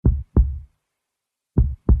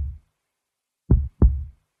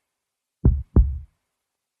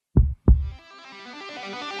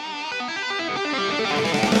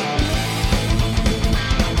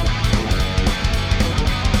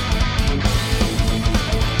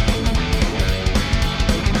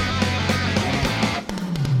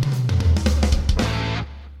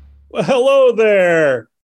Well, hello there,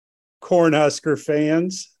 Cornhusker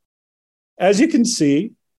fans. As you can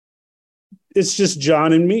see, it's just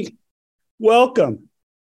John and me. Welcome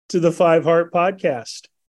to the Five Heart Podcast.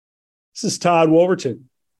 This is Todd Wolverton.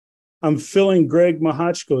 I'm filling Greg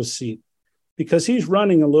Mahachko's seat because he's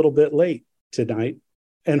running a little bit late tonight,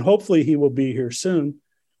 and hopefully he will be here soon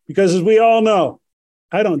because, as we all know,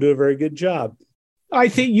 I don't do a very good job. I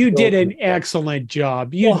think you did an excellent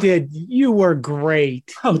job. You were great.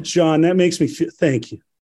 Oh, John, that makes me feel, thank you.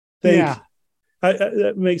 Thank you.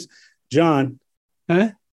 That makes, John,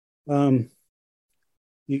 huh?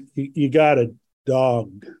 You got a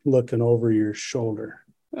dog looking over your shoulder.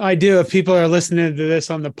 I do. If people are listening to this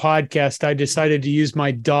on the podcast, I decided to use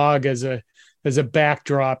my dog as a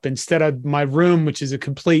backdrop instead of my room, which is a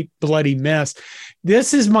complete bloody mess.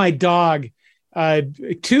 This is my dog.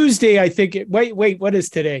 Tuesday, I think. Wait, what is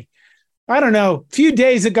today? I don't know. A few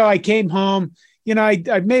days ago, I came home. You know,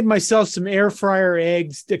 I made myself some air fryer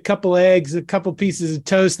eggs, a couple pieces of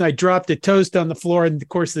toast, and I dropped the toast on the floor. And of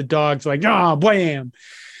course, the dog's like, "Oh, blam!"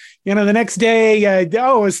 You know, the next day, it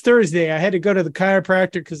was Thursday. I had to go to the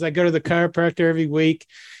chiropractor because I go to the chiropractor every week.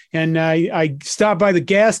 And I stopped by the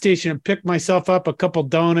gas station and picked myself up a couple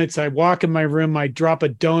donuts. I walk in my room, I drop a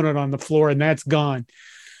donut on the floor, and that's gone.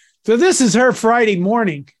 So this is her Friday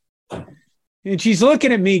morning. And she's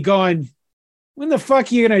looking at me going, when the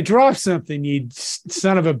fuck are you going to drop something, you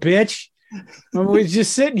son of a bitch? I was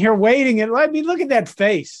just sitting here waiting. And I mean, look at that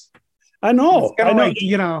face. I know. Like,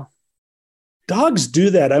 you know. Dogs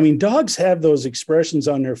do that. I mean, dogs have those expressions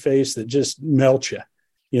on their face that just melt you,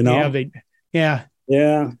 you know? Yeah.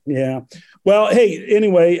 Well, hey,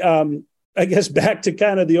 anyway, I guess back to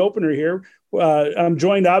kind of the opener here. I'm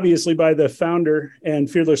joined obviously by the founder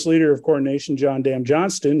and fearless leader of Corn Nation, John Dam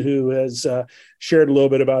Johnston, who has shared a little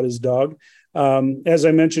bit about his dog. As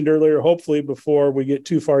I mentioned earlier, hopefully before we get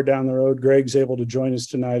too far down the road, Greg's able to join us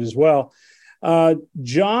tonight as well.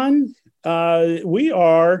 John, we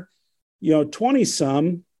are, 20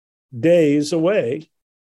 some days away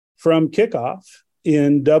from kickoff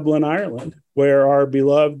in Dublin, Ireland, where our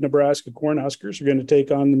beloved Nebraska Cornhuskers are going to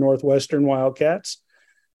take on the Northwestern Wildcats.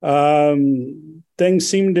 Things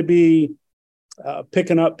seem to be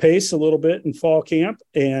picking up pace a little bit in fall camp,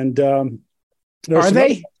 and there's some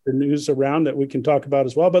other news around that we can talk about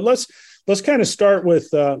as well. But let's kind of start with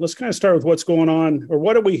what's going on, or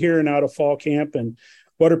what are we hearing out of fall camp, and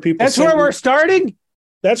what are people? That's saying? Where we're starting.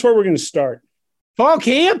 That's where we're going to start. Fall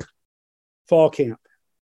camp. Fall camp.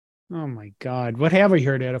 Oh my God! What have we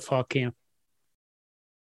heard out of fall camp?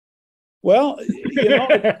 Well,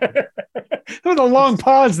 there was a long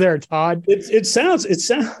pause there, Todd. It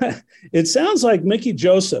sounds like Mickey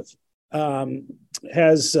Joseph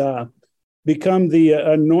has become the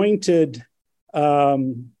anointed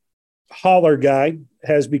holler guy,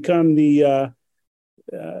 has become the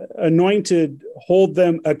anointed hold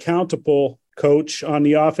them accountable coach on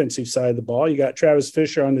the offensive side of the ball. You got Travis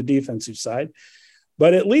Fisher on the defensive side,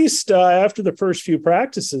 but at least after the first few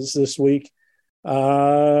practices this week,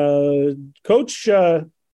 Coach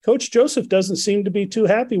Joseph doesn't seem to be too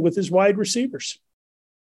happy with his wide receivers.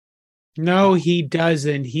 No, he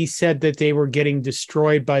doesn't. He said that they were getting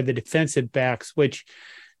destroyed by the defensive backs, which,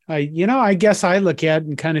 I guess I look at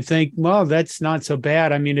and kind of think, well, that's not so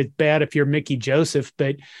bad. I mean, it's bad if you're Mickey Joseph,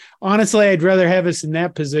 but honestly, I'd rather have us in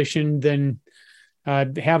that position than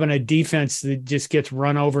having a defense that just gets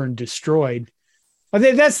run over and destroyed.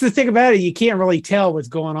 That's the thing about it. You can't really tell what's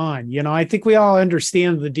going on. I think we all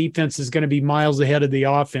understand the defense is going to be miles ahead of the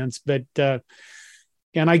offense, but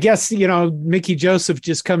and I guess, Mickey Joseph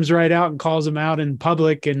just comes right out and calls them out in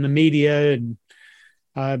public and the media. And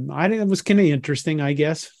I think it was kind of interesting, I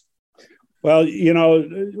guess. Well,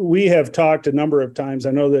 we have talked a number of times.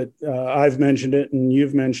 I know that I've mentioned it and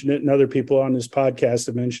you've mentioned it and other people on this podcast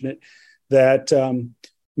have mentioned it, that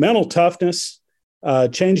mental toughness,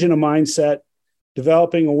 changing a mindset,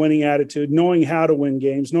 developing a winning attitude, knowing how to win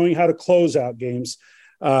games, knowing how to close out games,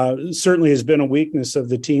 certainly has been a weakness of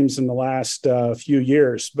the teams in the last few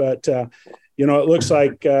years. But, it looks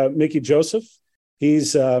like Mickey Joseph,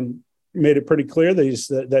 he's made it pretty clear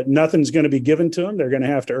that that nothing's going to be given to them. They're going to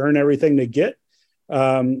have to earn everything they get.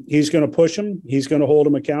 He's going to push them. He's going to hold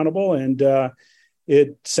them accountable. And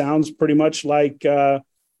it sounds pretty much like, at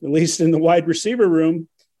least in the wide receiver room,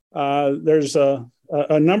 there's a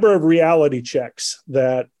number of reality checks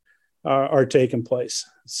that are taking place.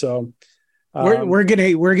 So we're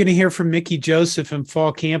gonna hear from Mickey Joseph in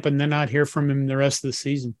fall camp, and then not hear from him the rest of the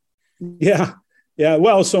season. Yeah.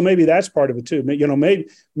 Well, so maybe that's part of it too.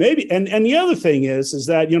 Maybe, and the other thing is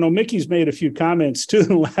that Mickey's made a few comments too in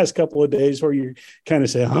the last couple of days where you kind of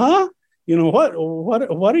say, huh?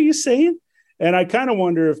 what are you saying? And I kind of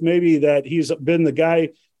wonder if maybe that he's been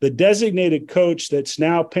the designated coach that's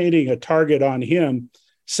now painting a target on him,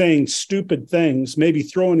 saying stupid things, maybe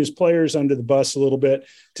throwing his players under the bus a little bit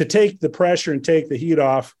to take the pressure and take the heat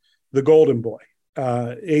off the golden boy,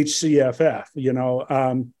 HCFF,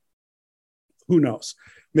 who knows?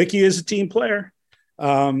 Mickey is a team player.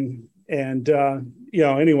 Anyway,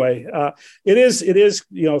 it is,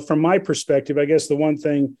 from my perspective, I guess the one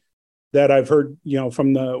thing that I've heard,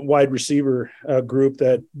 from the wide receiver group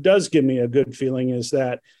that does give me a good feeling is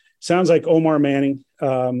that sounds like Omar Manning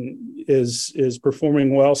is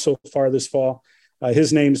performing well so far this fall.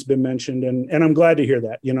 His name's been mentioned, and I'm glad to hear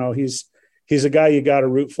that. He's a guy you got to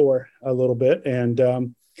root for a little bit,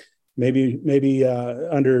 and maybe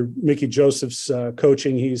under Mickey Joseph's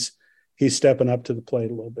coaching, he's stepping up to the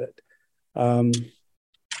plate a little bit.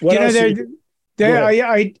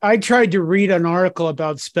 I tried to read an article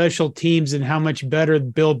about special teams and how much better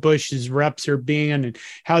Bill Bush's reps are being and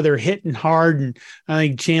how they're hitting hard. And I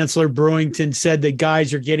think Chancellor Brewington said that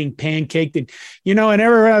guys are getting pancaked. And,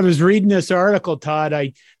 whenever I was reading this article, Todd,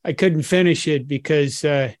 I couldn't finish it because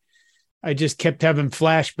I just kept having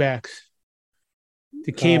flashbacks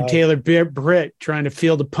to Cam Taylor Britt trying to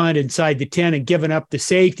field a punt inside the 10 and giving up the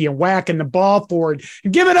safety and whacking the ball forward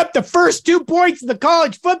and giving up the first 2 points of the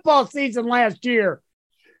college football season last year.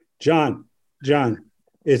 John,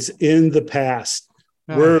 it's in the past.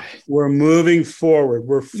 We're moving forward.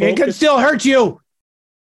 We're focused. It can still hurt you.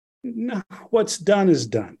 No, what's done is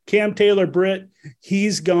done. Cam Taylor Britt,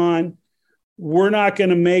 he's gone. We're not going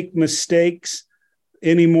to make mistakes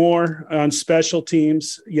anymore on special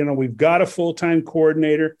teams. We've got a full-time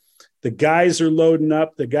coordinator. The guys are loading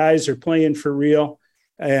up. The guys are playing for real.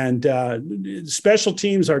 And special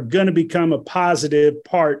teams are going to become a positive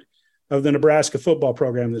part of the Nebraska football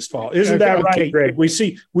program this fall. Isn't that right, Greg? We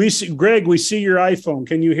see Greg, we see your iPhone.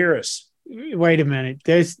 Can you hear us? Wait a minute.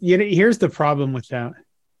 Here's the problem with that.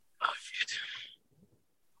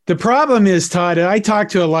 The problem is, Todd, I talk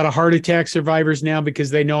to a lot of heart attack survivors now because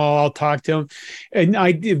they know I'll talk to them. And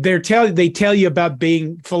they tell you about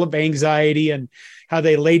being full of anxiety and how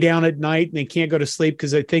they lay down at night and they can't go to sleep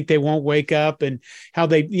because they think they won't wake up, and how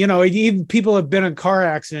they, even people have been in car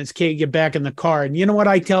accidents, can't get back in the car. And you know what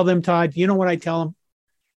I tell them, Todd? You know what I tell them?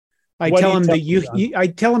 I tell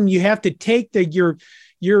them you have to take your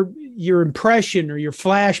impression or your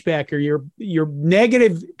flashback or your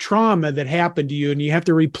negative trauma that happened to you, and you have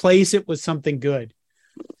to replace it with something good.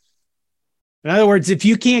 In other words, if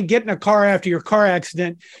you can't get in a car after your car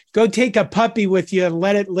accident, go take a puppy with you and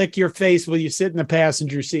let it lick your face while you sit in the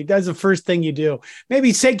passenger seat. That's the first thing you do.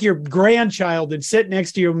 Maybe take your grandchild and sit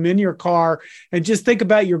next to him in your car and just think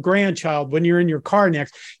about your grandchild when you're in your car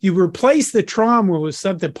next. You replace the trauma with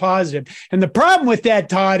something positive. And the problem with that,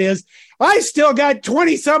 Todd, is I still got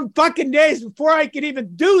 20-some fucking days before I can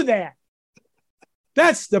even do that.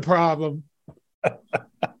 That's the problem.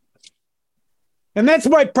 And that's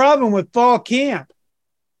my problem with fall camp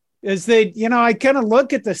is that, I kind of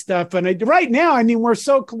look at the stuff and right now, we're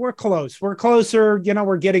close. We're closer,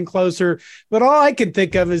 we're getting closer. But all I can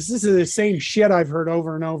think of is this is the same shit I've heard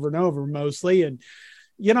over and over and over mostly. And,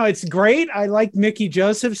 it's great. I like Mickey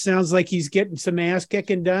Joseph. Sounds like he's getting some ass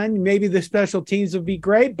kicking done. Maybe the special teams will be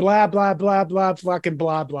great. Blah, blah, blah, blah, fucking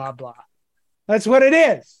blah, blah, blah. That's what it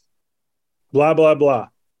is. Blah, blah, blah.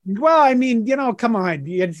 Well, come on.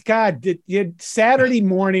 It's Saturday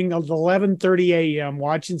morning of 11:30 a.m.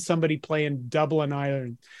 watching somebody playing double and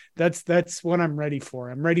iron. That's what I'm ready for.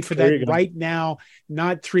 I'm ready for that right now,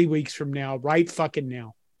 not 3 weeks from now, right fucking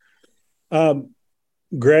now.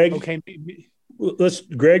 Greg. Okay.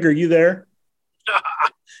 Greg, are you there?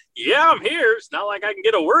 Yeah, I'm here. It's not like I can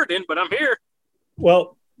get a word in, but I'm here.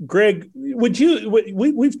 Well, Greg,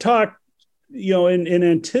 we've talked, in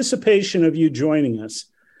anticipation of you joining us.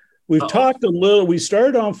 We've talked a little. We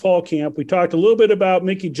started on fall camp. We talked a little bit about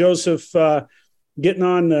Mickey Joseph getting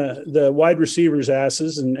on the wide receivers'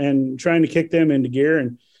 asses and trying to kick them into gear.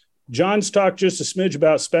 And John's talked just a smidge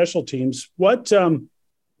about special teams. What,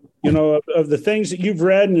 of the things that you've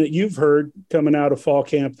read and that you've heard coming out of fall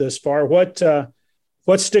camp this far, what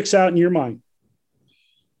sticks out in your mind?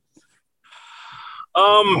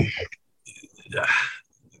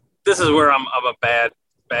 This is where I'm a bad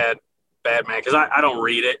man because I don't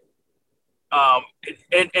read it.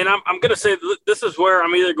 And I'm going to say this is where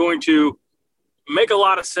I'm either going to make a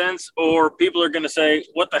lot of sense or people are going to say,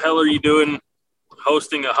 what the hell are you doing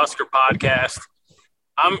hosting a Husker podcast?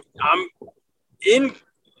 I'm in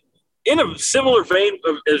a similar vein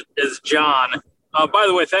as John. By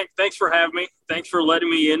the way, thanks for having me. Thanks for letting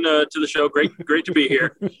me in to the show. Great to be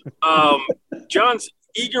here. John's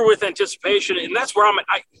eager with anticipation, and that's where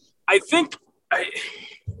I think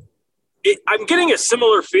I'm getting a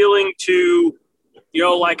similar feeling to,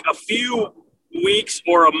 like a few weeks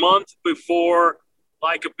or a month before,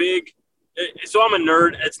 like a big. So I'm a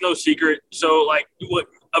nerd. It's no secret. So like what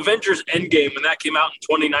Avengers Endgame, when that came out in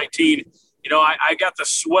 2019, I got the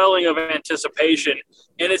swelling of anticipation,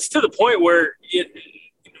 and it's to the point where you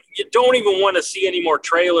don't even want to see any more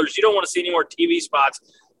trailers. You don't want to see any more TV spots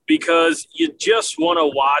because you just want to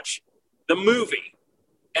watch the movie.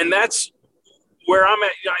 And that's where I'm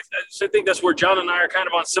at. I think that's where John and I are kind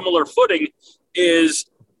of on similar footing is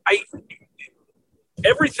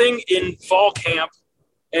everything in fall camp.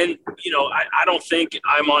 And, I don't think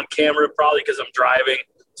I'm on camera probably because I'm driving.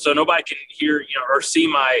 So nobody can hear, or see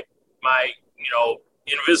my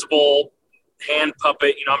invisible hand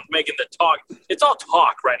puppet. I'm making the talk. It's all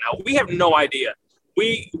talk right now. We have no idea.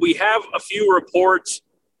 We have a few reports.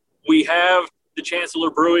 We have the Chancellor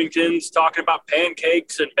Brewington's talking about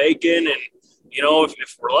pancakes and bacon and,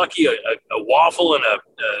 if we're lucky, a waffle and a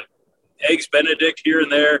eggs Benedict here and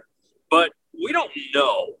there. But we don't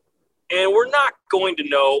know. And we're not going to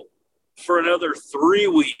know for another 3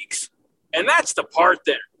 weeks. And that's the part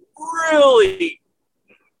that really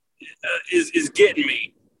is getting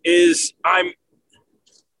me is I'm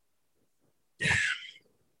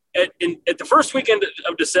at the first weekend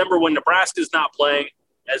of December when Nebraska's not playing,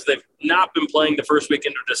 as they've not been playing the first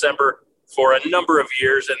weekend of December for a number of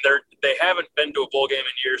years, and they haven't been to a bowl game in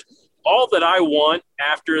years. All that I want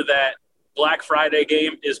after that Black Friday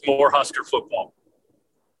game is more Husker football.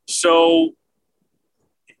 So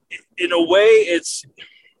in a way, it's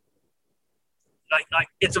like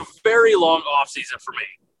it's a very long off season for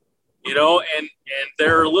me, and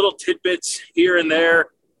there are little tidbits here and there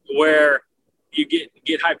where you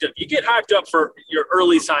get hyped up. You get hyped up for your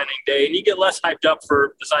early signing day, and you get less hyped up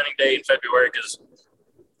for the signing day in February because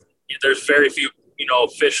there's very few,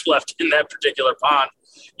 fish left in that particular pond.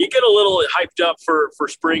 You get a little hyped up for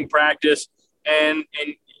spring practice, and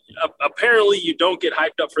apparently you don't get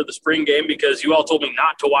hyped up for the spring game because you all told me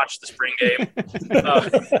not to watch the spring game.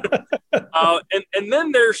 And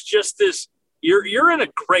then there's just this, you're in a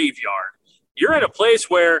graveyard. You're in a place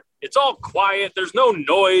where it's all quiet. There's no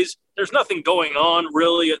noise. There's nothing going on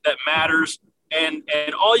really that matters. And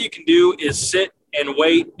all you can do is sit and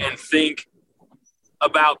wait and think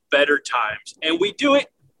about better times. And we do it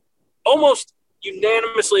almost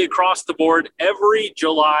unanimously across the board every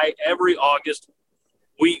July, every August.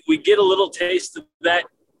 We get a little taste of that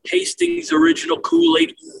Hastings original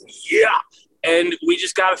Kool-Aid. Yeah. And we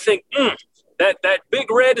just got to think, that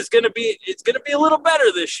Big Red it's going to be a little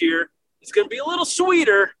better this year. It's going to be a little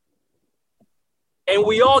sweeter. And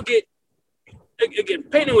we all get, again,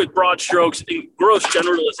 painting with broad strokes and gross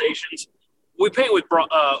generalizations. We paint with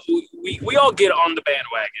we all get on the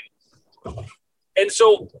bandwagon. And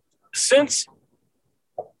so since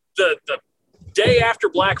the day after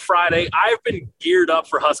Black Friday, I've been geared up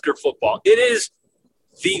for Husker football. It is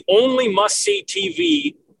the only must-see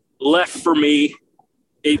TV left for me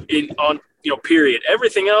period.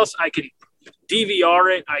 Everything else I can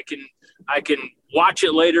DVR it. I can watch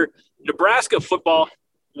it later. Nebraska football,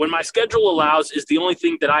 when my schedule allows, is the only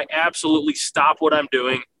thing that I absolutely stop what I'm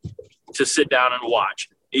doing to sit down and watch.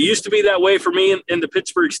 It used to be that way for me in the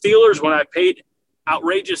Pittsburgh Steelers when I paid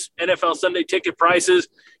outrageous NFL Sunday ticket prices,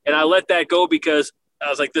 and I let that go because I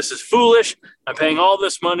was like, this is foolish. I'm paying all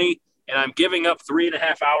this money, and I'm giving up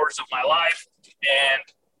 3.5 hours of my life. And,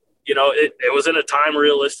 it was in a time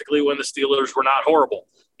realistically when the Steelers were not horrible.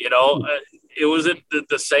 It was in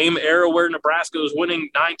the same era where Nebraska was winning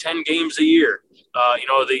 9-10 games a year.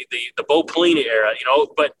 The Bo Pelini era,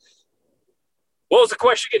 but what was the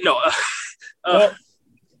question? No.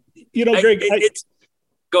 Greg,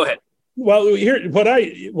 go ahead. Well, here, what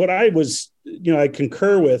I was, I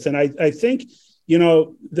concur with, and I think,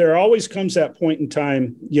 there always comes that point in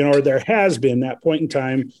time, or there has been that point in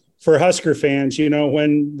time for Husker fans,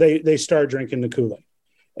 when they start drinking the Kool-Aid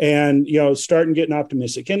and, starting getting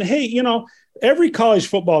optimistic. And hey, every college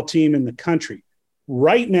football team in the country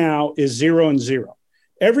right now is 0-0.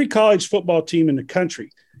 Every college football team in the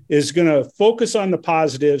country is going to focus on the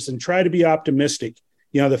positives and try to be optimistic.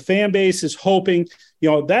 The fan base is hoping,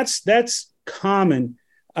 that's common,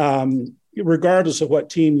 regardless of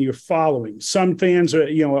what team you're following. Some fans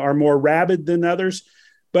are more rabid than others,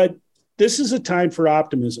 but this is a time for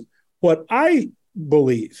optimism. What I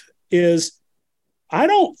believe is I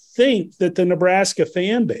don't think that the Nebraska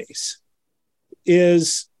fan base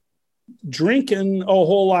is drinking a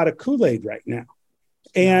whole lot of Kool-Aid right now.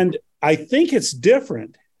 And I think it's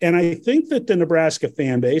different And I think that the Nebraska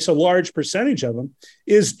fan base, a large percentage of them,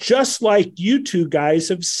 is just like you two guys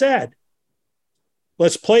have said.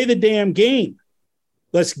 Let's play the damn game.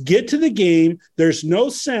 Let's get to the game. There's no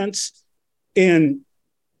sense in,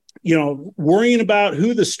 worrying about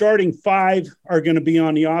who the starting five are going to be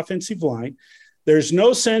on the offensive line. There's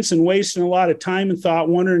no sense in wasting a lot of time and thought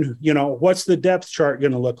wondering, what's the depth chart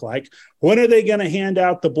going to look like? When are they going to hand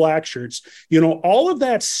out the black shirts? All of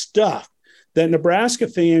that stuff that Nebraska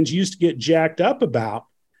fans used to get jacked up about.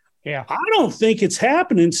 Yeah. I don't think it's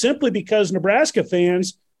happening simply because Nebraska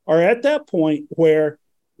fans are at that point where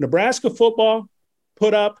Nebraska football,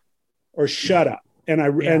 put up or shut up. And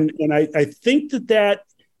I think that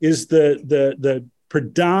is the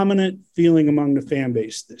predominant feeling among the fan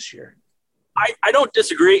base this year. I don't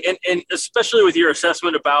disagree, and especially with your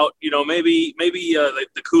assessment about maybe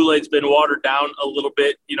the Kool-Aid's been watered down a little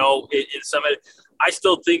bit, in some. I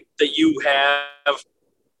still think that you have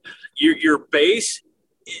your base.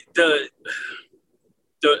 I'm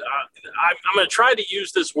going to try to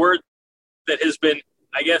use this word that has been,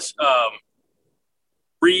 I guess,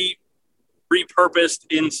 repurposed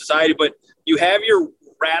in society, but you have your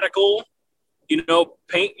radical,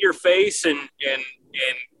 paint your face and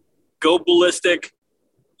go ballistic,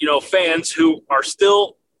 fans who are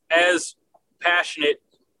still as passionate.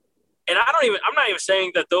 And I'm not even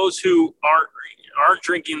saying that those who aren't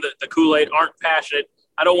drinking the Kool-Aid aren't passionate.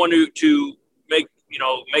 I don't want to make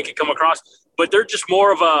it come across, but they're just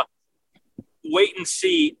more of a wait and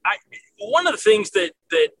see. One of the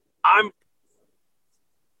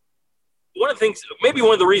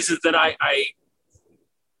reasons that I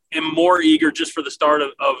am more eager just for the start of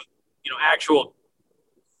actual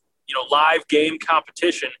live game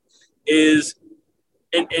competition is,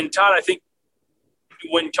 and Todd, I think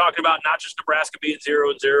when talking about not just Nebraska being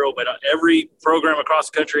 0-0, but every program across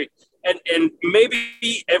the country, and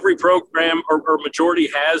maybe every program or majority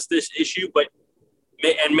has this issue, but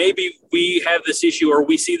maybe we have this issue or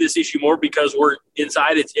we see this issue more because we're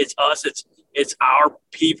inside. It's us. It's our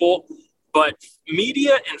people. But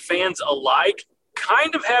media and fans alike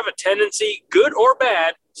kind of have a tendency, good or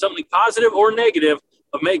bad, something positive or negative,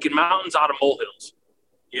 of making mountains out of molehills,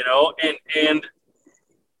 and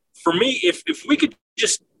for me, if we could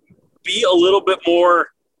just be a little bit more,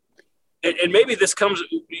 and maybe this comes,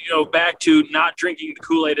 back to not drinking the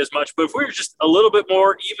Kool-Aid as much, but if we were just a little bit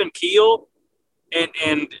more even keel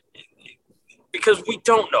and because we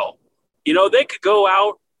don't know, they could go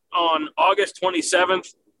out on August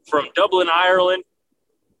 27th from Dublin, Ireland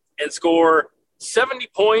and score 70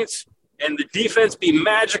 points and the defense be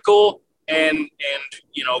magical and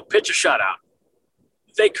pitch a shutout.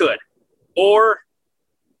 They could. Or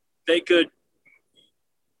they could,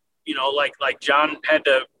 like John had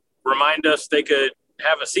to remind us, they could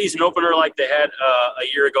have a season opener like they had a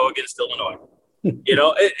year ago against Illinois.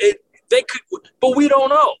 They could, but we don't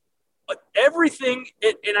know. Everything,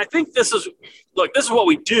 and I think this is what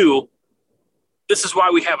we do. This is why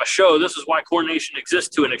we have a show. This is why Corn Nation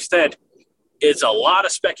exists to an extent. It's a lot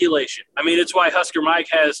of speculation. I mean, it's why Husker Mike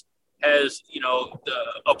has the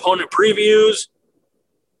opponent previews,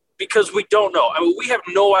 because we don't know. I mean, we have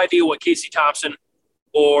no idea what Casey Thompson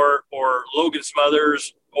or Logan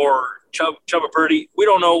Smothers or Chubba Purdy, we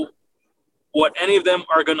don't know what any of them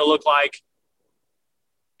are going to look like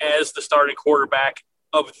as the starting quarterback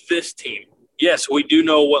of this team. Yes, we do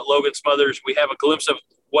know what Logan Smothers, we have a glimpse of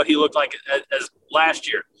what he looked like as last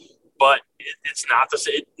year, but it's not the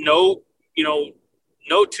same. No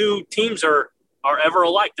two teams are ever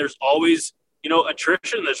alike. There's always,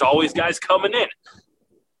 attrition. There's always guys coming in.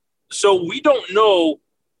 So we don't know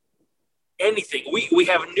anything. We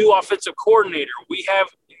have a new offensive coordinator. We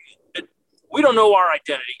don't know our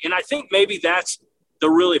identity. And I think maybe that's the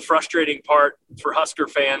really frustrating part for Husker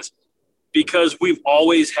fans, because we've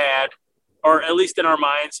always had, or at least in our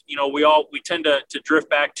minds, we tend to drift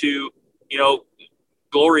back to,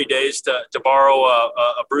 glory days, to borrow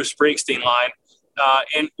a Bruce Springsteen line.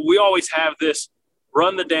 And we always have this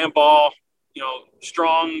run the damn ball,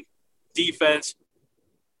 strong defense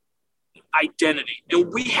identity.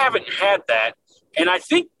 And we haven't had that. And I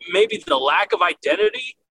think maybe the lack of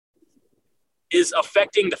identity is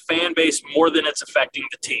affecting the fan base more than it's affecting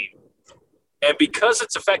the team. And because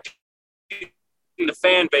it's affecting the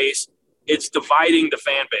fan base, it's dividing the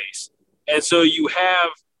fan base. And so you have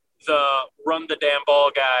the run the damn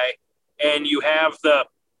ball guy, and you have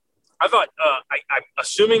I'm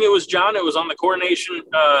assuming it was John, it was on the Corn Nation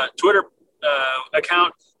Twitter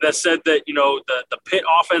account that said that, the Pitt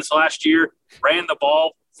offense last year ran the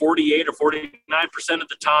ball 48 or 49% of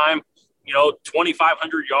the time,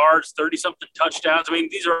 2,500 yards, 30-something touchdowns. I mean,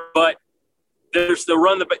 but there's the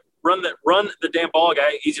run the damn ball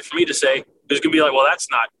guy. Easy for me to say. Who's going to be like, well, that's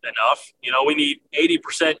not enough. We need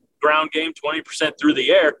 80% ground game, 20% through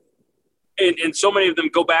the air. And so many of them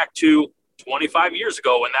go back to 25 years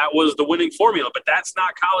ago, and that was the winning formula. But that's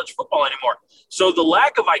not college football anymore. So the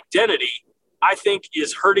lack of identity, I think,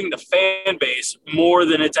 is hurting the fan base more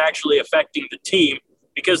than it's actually affecting the team,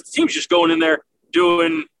 because the team's just going in there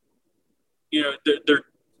doing, they're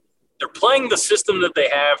playing the system that they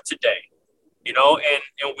have today, and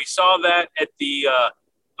we saw that at the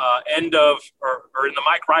end of or in the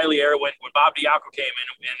Mike Riley era when Bob Diaco came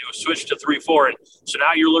in and it was switched to 3-4, and so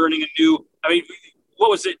now you're learning a new. I mean, what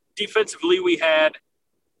was it defensively? We had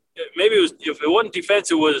maybe it was, if it wasn't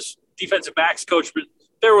defense, it was defensive backs coach, but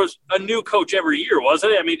there was a new coach every year,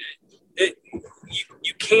 wasn't it? I mean,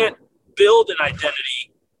 you can't build an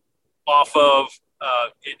identity off of.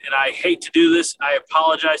 And I hate to do this. I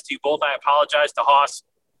apologize to you both. I apologize to Haas,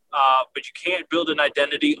 but you can't build an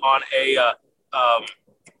identity on a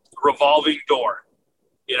revolving door,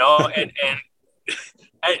 and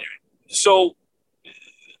so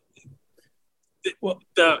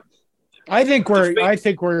I think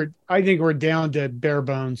we're down to bare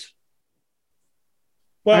bones.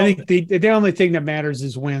 Well, I think the only thing that matters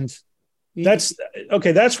is wins. That's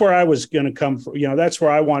okay. That's where I was going to come from. That's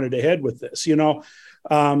where I wanted to head with this.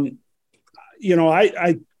 I'm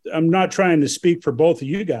not trying to speak for both of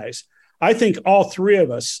you guys. I think all three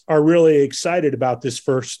of us are really excited about this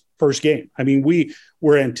first game. I mean,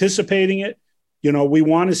 we're anticipating it. We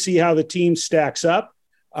want to see how the team stacks up.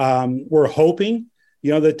 We're hoping,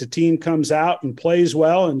 that the team comes out and plays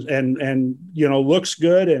well and looks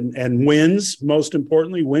good and wins. Most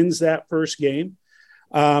importantly, wins that first game.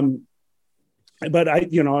 But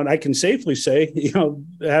I can safely say,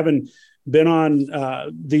 having been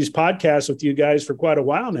on these podcasts with you guys for quite a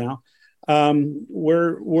while now,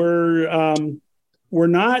 we're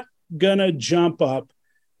not gonna jump up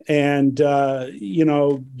and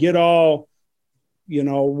get all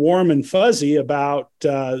warm and fuzzy about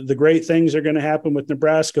the great things that are going to happen with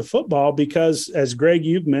Nebraska football, because as Greg,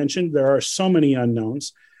 you've mentioned, there are so many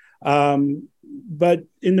unknowns. But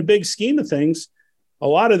in the big scheme of things, a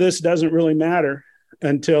lot of this doesn't really matter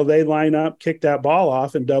until they line up, kick that ball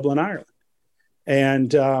off in Dublin, Ireland.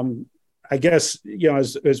 And I guess,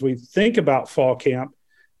 as we think about fall camp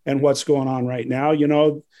and what's going on right now,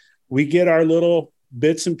 we get our little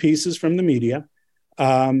bits and pieces from the media,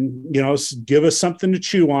 give us something to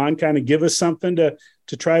chew on, kind of give us something to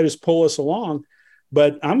try to pull us along.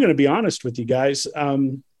 But I'm going to be honest with you guys,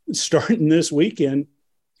 starting this weekend,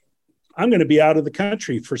 I'm going to be out of the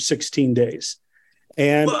country for 16 days.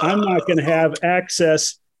 And I'm not going to have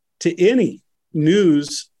access to any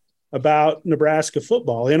news about Nebraska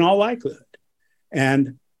football in all likelihood.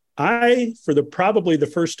 And probably the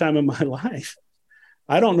first time in my life,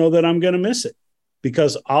 I don't know that I'm going to miss it,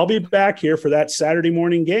 because I'll be back here for that Saturday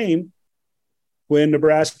morning game when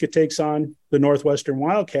Nebraska takes on the Northwestern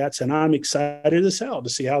Wildcats. And I'm excited as hell to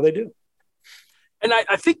see how they do. And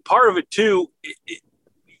I think part of it too,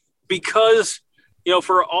 because,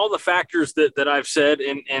 for all the factors that I've said,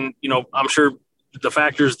 and I'm sure the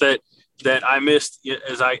factors that I missed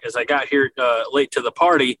as I got here late to the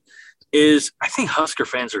party, is I think Husker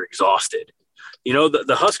fans are exhausted.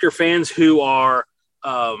 The Husker fans who are,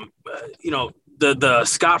 the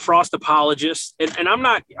Scott Frost apologists, and I'm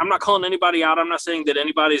not calling anybody out. I'm not saying that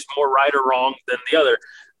anybody's more right or wrong than the other,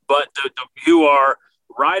 but who are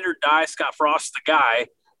ride or die Scott Frost, the guy,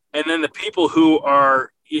 and then the people who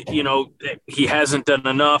are, he hasn't done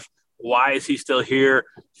enough. Why is he still here?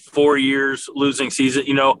 4 years, losing season,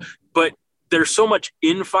 but there's so much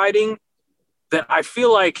infighting that I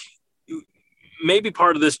feel like maybe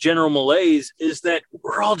part of this general malaise is that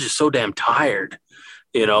we're all just so damn tired,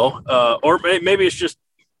 or maybe it's just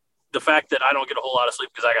the fact that I don't get a whole lot of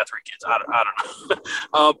sleep because I got 3 kids. I don't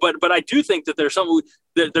know. But I do think that there's something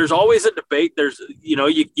that there's always a debate. There's,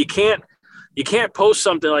 you can't post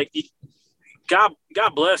something like, God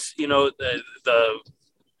bless, the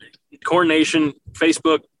Corn Nation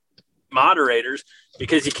Facebook moderators,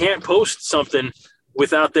 because you can't post something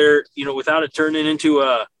without it turning into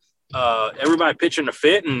everybody pitching a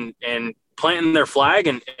fit and planting their flag.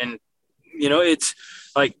 And it's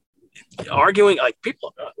like arguing, like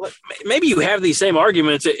people, maybe you have these same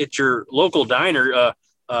arguments at your local diner.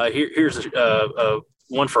 Here's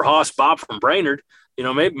one for Haas, Bob from Brainerd.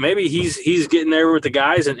 Maybe he's getting there with the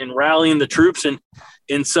guys and rallying the troops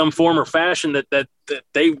in some form or fashion that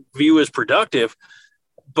they view as productive,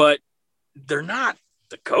 but they're not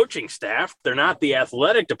the coaching staff. They're not the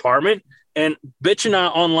athletic department, and bitching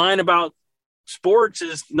online about sports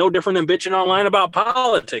is no different than bitching online about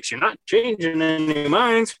politics. You're not changing any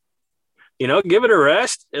minds. Give it a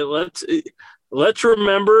rest. Let's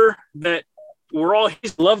remember that we're all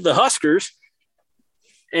love the Huskers,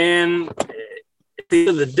 and at the end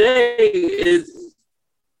of the day,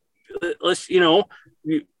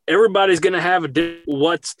 everybody's going to have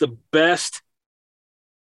what's the best.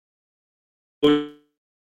 I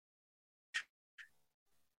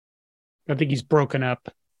think he's broken up.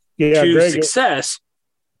 Yeah, to Greg, success,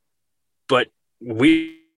 but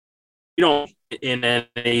we don't in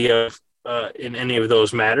any of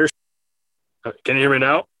those matters. Can you hear me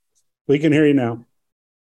now? we can hear you now.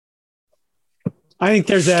 I think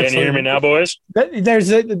there's Can you hear me now, boys?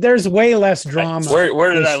 There's way less drama.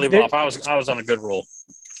 Where did I leave off? I was on a good roll.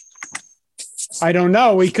 I don't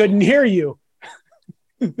know. We couldn't hear you.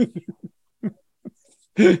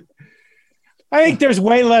 I think there's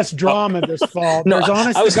way less drama this fall. No, There's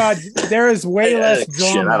honest to God, there is way less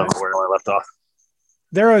drama. Shit, I don't know where I left off.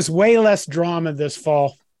 There is way less drama this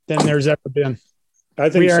fall than there's ever been. I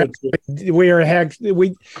think so too.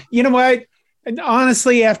 You know what? And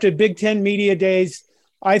honestly, after Big Ten media days,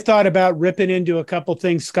 I thought about ripping into a couple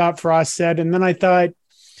things Scott Frost said, and then I thought,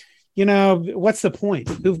 what's the point?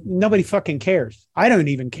 Nobody fucking cares. I don't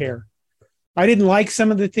even care. I didn't like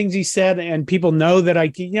some of the things he said, and people know that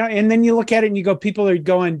and then you look at it and you go, people are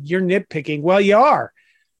going, you're nitpicking. Well, you are.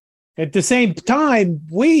 At the same time,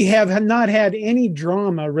 we have not had any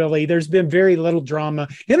drama, really. There's been very little drama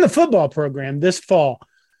in the football program this fall,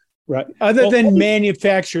 right? Other than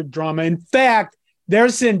manufactured drama. In fact,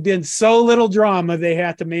 there's been so little drama, they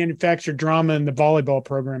have to manufacture drama in the volleyball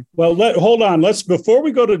program. Well, hold on. Before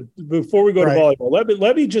we go to Right. volleyball,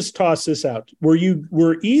 let me just toss this out.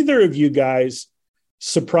 Were either of you guys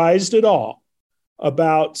surprised at all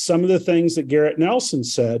about some of the things that Garrett Nelson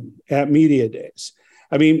said at media days?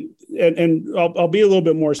 I mean, and I'll be a little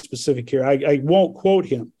bit more specific here. I won't quote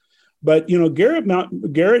him, but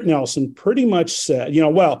Garrett Nelson pretty much said,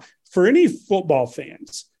 for any football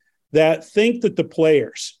fans that think that the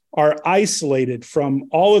players are isolated from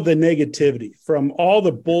all of the negativity, from all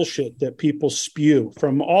the bullshit that people spew,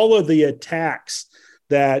 from all of the attacks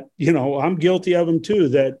that, I'm guilty of them too,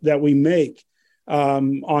 that we make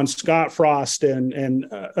on Scott Frost and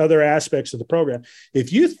other aspects of the program.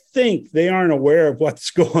 If you think they aren't aware of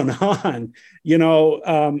what's going on,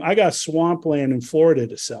 I got swampland in Florida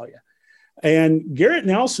to sell you. And Garrett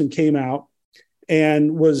Nelson came out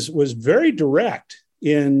and was very direct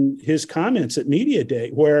in his comments at media day,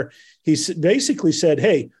 where he basically said,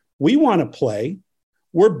 hey, we want to play.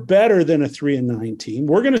 We're better than a 3-9 team.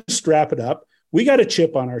 We're going to strap it up. We got a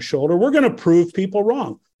chip on our shoulder. We're going to prove people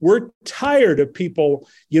wrong. We're tired of people,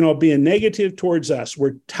 being negative towards us.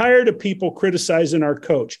 We're tired of people criticizing our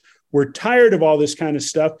coach. We're tired of all this kind of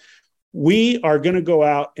stuff. We are going to go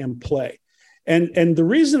out and play. And the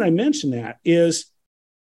reason I mention that is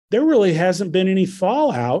there really hasn't been any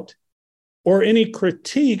fallout or any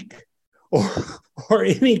critique or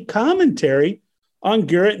any commentary on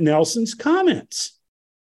Garrett Nelson's comments.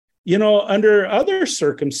 Under other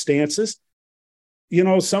circumstances,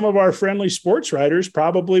 some of our friendly sports writers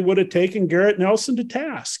probably would have taken Garrett Nelson to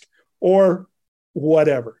task or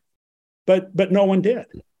whatever, but no one did.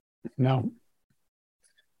 No.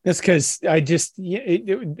 That's because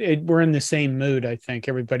we're in the same mood. I think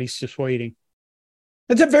everybody's just waiting.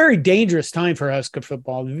 It's a very dangerous time for Husker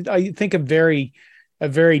football. I think a very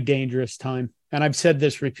dangerous time. And I've said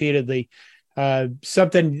this repeatedly. They're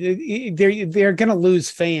going to lose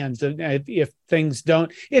fans if things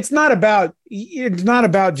don't. It's not about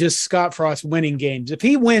just Scott Frost winning games. If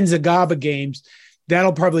he wins a GABA games,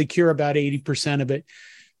 that'll probably cure about 80% of it.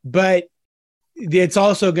 But it's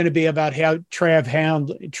also going to be about how Trev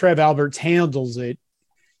Alberts handles it.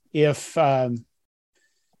 If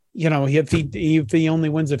if he only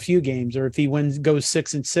wins a few games, or if he goes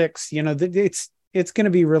 6-6, it's going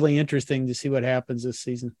to be really interesting to see what happens this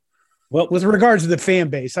season. Well, with regards to the fan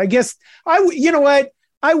base, I guess I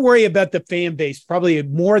worry about the fan base probably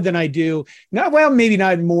more than I do. Maybe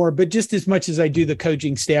not more, but just as much as I do the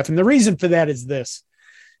coaching staff. And the reason for that is this,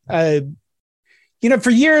 for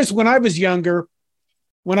years when I was younger,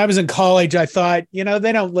 when I was in college, I thought, they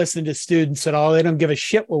don't listen to students at all. They don't give a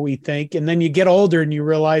shit what we think. And then you get older and you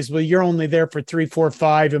realize, well, you're only there for 3, 4,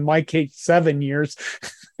 5, in my case, 7 years.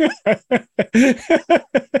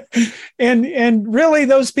 and really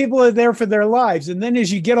those people are there for their lives. And then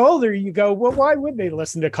as you get older, you go, well, why would they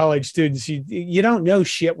listen to college students? You don't know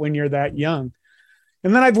shit when you're that young.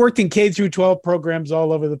 And then I've worked in K through 12 programs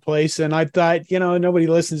all over the place. And I thought, nobody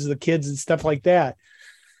listens to the kids and stuff like that.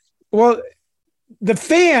 Well, the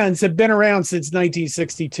fans have been around since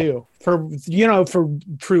 1962 for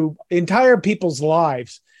entire people's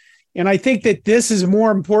lives. And I think that this is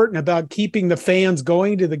more important about keeping the fans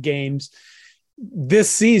going to the games this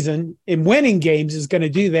season, and winning games is going to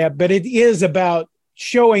do that. But it is about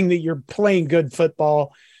showing that you're playing good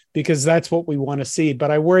football, because that's what we want to see.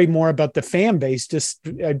 But I worry more about the fan base just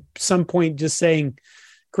at some point just saying,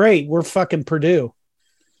 great, we're fucking Purdue.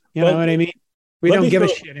 You know what I mean? We don't give a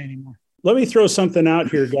shit anymore. Let me throw something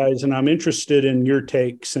out here, guys, and I'm interested in your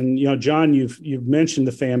takes. And, John, you've mentioned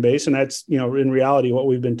the fan base, and that's, in reality what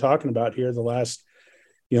we've been talking about here the last,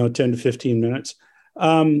 10 to 15 minutes.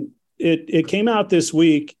 It came out this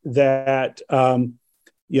week that,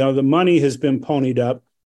 the money has been ponied up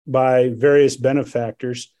by various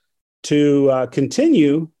benefactors to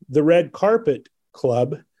continue the Red Carpet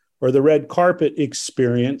Club or the Red Carpet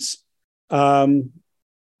Experience going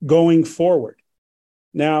forward.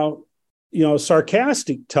 Now,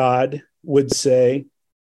 sarcastic Todd would say,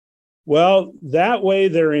 well, that way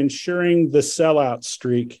they're ensuring the sellout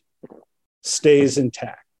streak stays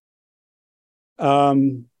intact.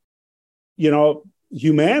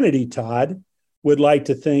 Humanity, Todd, would like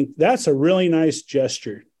to think that's a really nice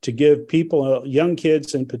gesture to give people, young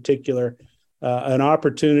kids in particular, an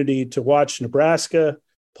opportunity to watch Nebraska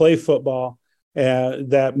play football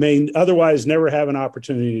that may otherwise never have an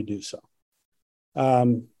opportunity to do so.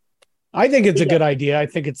 I think it's a good idea. I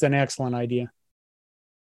think it's an excellent idea.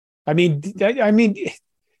 I mean,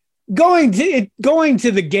 going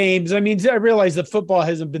to the games. I mean, I realize that football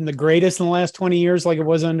hasn't been the greatest in the last 20 years, like it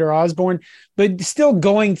was under Osborne, but still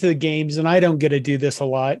going to the games. And I don't get to do this a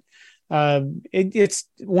lot. It's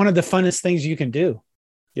one of the funnest things you can do.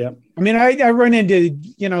 Yeah. I mean, I run into,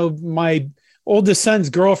 my oldest son's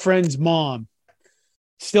girlfriend's mom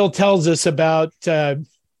still tells us about,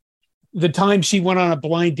 the time she went on a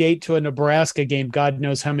blind date to a Nebraska game, God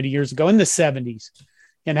knows how many years ago, in the 70s,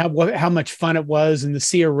 and how much fun it was, and the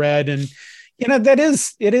Sea of Red. And, it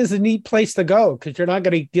is a neat place to go, because you're not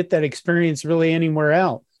going to get that experience really anywhere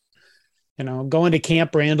else. Going to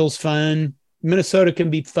Camp Randall's fun. Minnesota can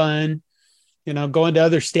be fun. Going to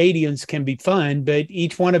other stadiums can be fun, but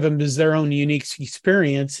each one of them is their own unique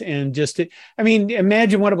experience. And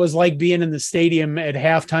imagine what it was like being in the stadium at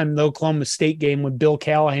halftime of the Oklahoma State game when Bill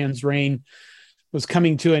Callahan's reign was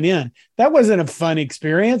coming to an end. That wasn't a fun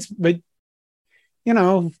experience, but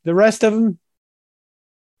the rest of them,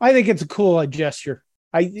 I think it's a cool gesture.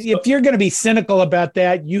 If you're going to be cynical about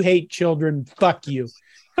that, you hate children, fuck you.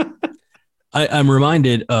 I'm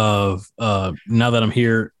reminded of now that I'm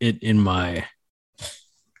here in my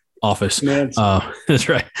office. That's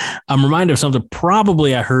right. I'm reminded of something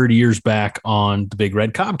probably I heard years back on the Big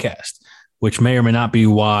Red Comcast, which may or may not be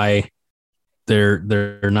why they're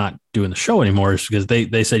not doing the show anymore, is because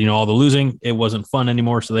they said, all the losing, it wasn't fun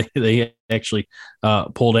anymore. So they actually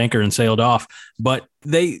pulled anchor and sailed off. But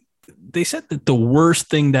they said that the worst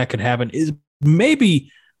thing that could happen is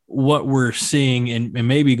maybe what we're seeing, and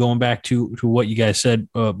maybe going back to what you guys said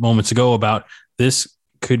moments ago about this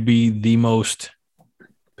could be the most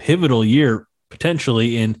pivotal year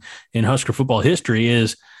potentially in Husker football history,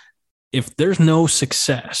 is if there's no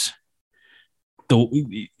success,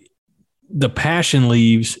 the passion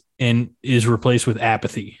leaves and is replaced with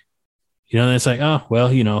apathy. And it's like, oh,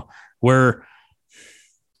 well, we're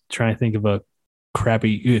trying to think of a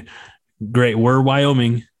crappy, great, we're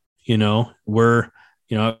Wyoming, we're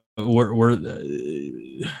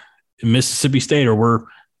Mississippi State, or we're,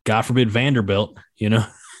 God forbid, Vanderbilt,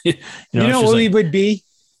 what would be?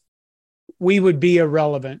 We would be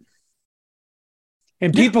irrelevant.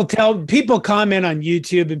 And people comment on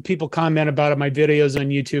YouTube, and people comment about my videos on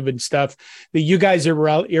YouTube and stuff, that you guys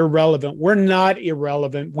are irrelevant. We're not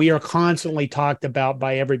irrelevant. We are constantly talked about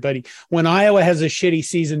by everybody. When Iowa has a shitty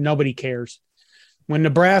season, nobody cares. When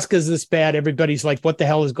Nebraska is this bad, everybody's like, what the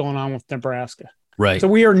hell is going on with Nebraska? Right. So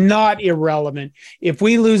we are not irrelevant. If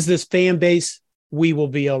we lose this fan base, we will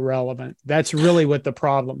be irrelevant. That's really what the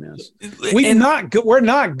problem is. We're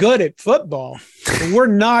not good at football, but we're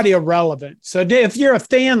not irrelevant. So if you're a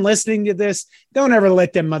fan listening to this, don't ever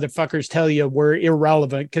let them motherfuckers tell you we're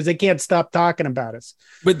irrelevant, because they can't stop talking about us.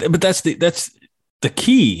 But that's the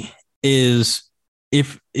key, is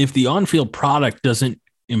if the on-field product doesn't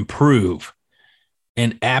improve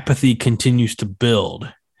and apathy continues to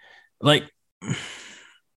build, like,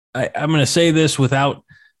 I'm going to say this without,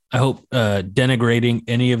 I hope, denigrating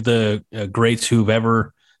any of the greats who've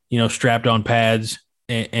ever, strapped on pads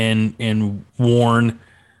and worn,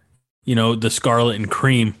 the scarlet and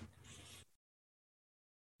cream.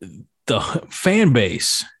 The fan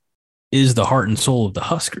base is the heart and soul of the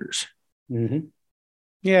Huskers. Mm-hmm.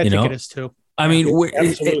 Yeah, I think it is too. I mean,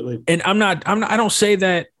 absolutely. And I don't say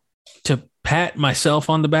that to pat myself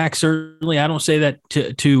on the back. Certainly, I don't say that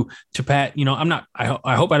to pat. You know,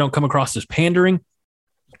 I hope I don't come across as pandering.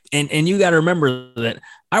 And you got to remember that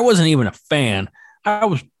I wasn't even a fan. I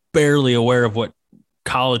was barely aware of what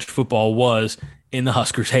college football was in the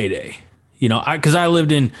Huskers' heyday. You know, because I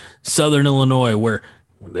lived in Southern Illinois, where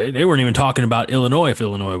they weren't even talking about Illinois if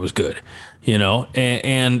Illinois was good. You know,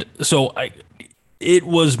 and so it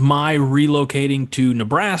was my relocating to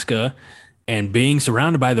Nebraska and being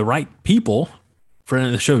surrounded by the right people, friend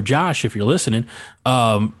of the show, Josh, if you're listening,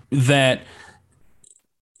 that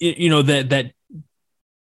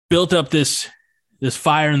built up this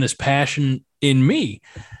fire and this passion in me.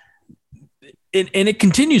 And it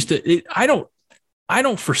continues to, I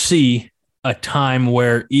don't foresee a time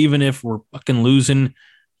where, even if we're fucking losing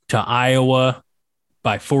to Iowa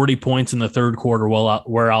by 40 points in the third quarter,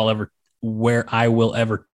 where I will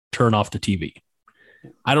ever turn off the TV.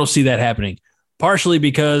 I don't see that happening, partially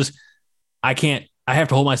because I have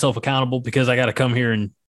to hold myself accountable because I got to come here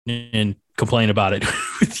and complain about it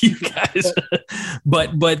with you guys.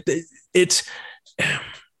 but it's,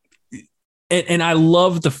 and I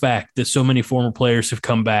love the fact that so many former players have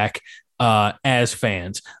come back as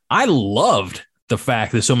fans. I loved the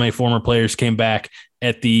fact that so many former players came back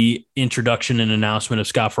at the introduction and announcement of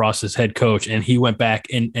Scott Frost as head coach, and he went back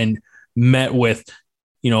and met with,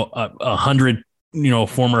 100,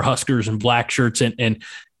 former Huskers and black shirts, and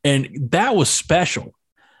that was special.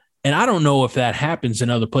 And I don't know if that happens in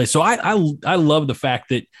other places. So I love the fact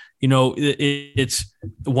that, it's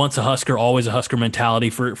once a Husker, always a Husker mentality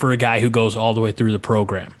for a guy who goes all the way through the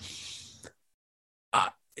program.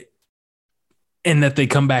 And that they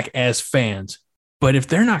come back as fans. But if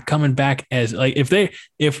they're not coming back as, like,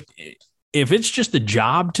 if it's just a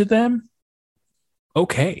job to them,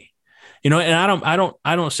 okay. And I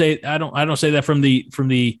don't say that from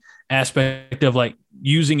the aspect of like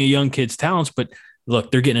using a young kid's talents, but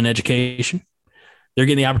look, they're getting an education. They're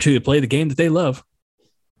getting the opportunity to play the game that they love.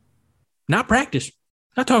 Not practice,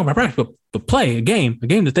 not talking about practice, but play a game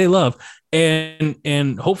that they love.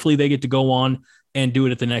 And hopefully they get to go on and do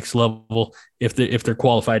it at the next level if they're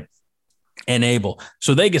qualified and able.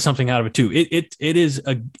 So they get something out of it too. It is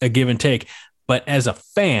a give and take. But as a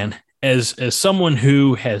fan, as someone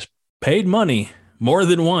who has paid money more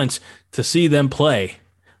than once to see them play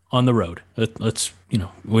on the road, it's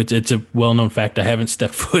a well-known fact. I haven't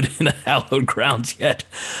stepped foot in the hallowed grounds yet.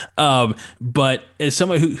 But as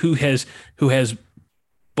someone who has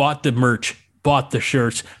bought the merch, bought the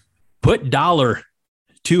shirts, put dollar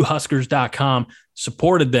to Huskers.com,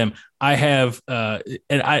 supported them. I have,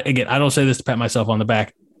 and I don't say this to pat myself on the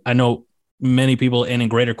back. I know many people and in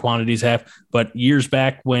greater quantities have, but years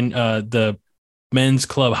back when the men's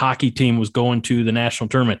club hockey team was going to the national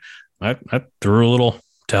tournament, I threw a little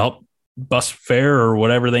to help bus fare or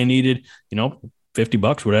whatever they needed,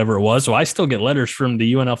 $50, whatever it was. So I still get letters from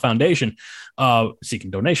the UNL Foundation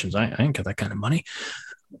seeking donations. I ain't got that kind of money,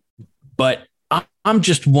 but I'm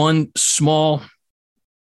just one small,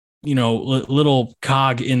 little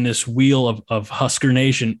cog in this wheel of Husker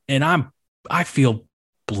Nation. And I feel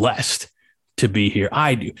blessed to be here.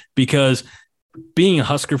 I do, because being a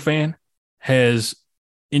Husker fan has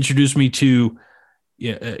introduced me to,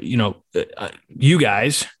 you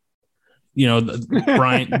guys,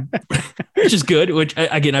 Brian, which is good, which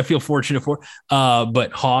again, I feel fortunate for,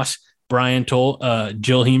 but Hoss, Brian Toll,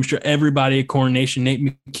 Jill Heemstra, everybody at Corn Nation,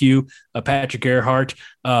 Nate McHugh, Patrick Earhart,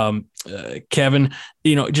 Kevin,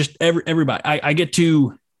 just everybody. I get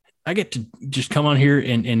to just come on here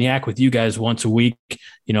and yak with you guys once a week,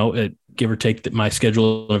 give or take my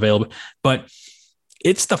schedule available, but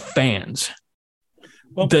it's the fans.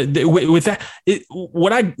 Well, with that,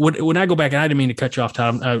 when I go back, and I didn't mean to cut you off,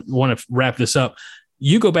 Tom, I want to wrap this up.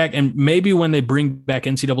 You go back, and maybe when they bring back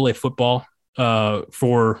NCAA football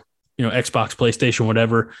for Xbox, PlayStation,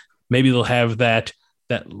 whatever, maybe they'll have that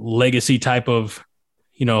legacy type of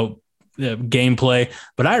gameplay.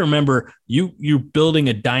 But I remember you building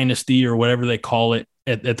a dynasty or whatever they call it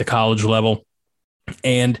at the college level,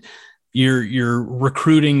 and you're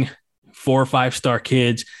recruiting 4 or 5 star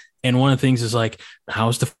kids. And one of the things is like,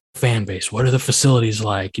 how's the fan base? What are the facilities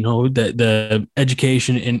like? The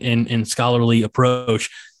education and scholarly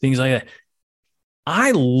approach, things like that.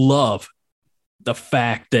 I love the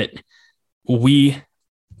fact that we,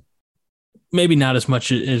 maybe not as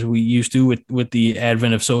much as we used to with the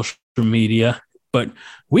advent of social media, but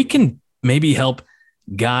we can maybe help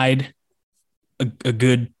guide a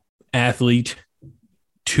good athlete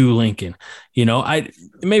to Lincoln.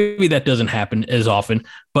 Maybe that doesn't happen as often,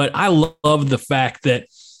 but I love the fact that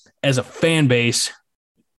as a fan base,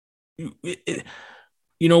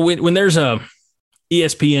 when there's a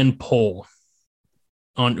ESPN poll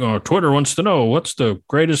on Twitter wants to know what's the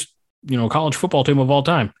greatest, college football team of all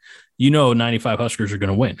time, 95 Huskers are going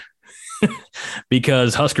to win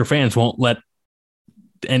because Husker fans won't let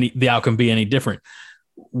the outcome be any different.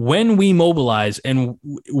 When we mobilize and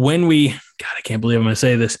when I can't believe I'm going to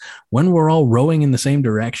say this, when we're all rowing in the same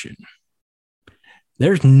direction,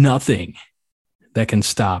 there's nothing that can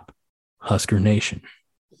stop Husker Nation.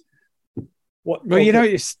 Well,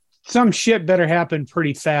 some shit better happen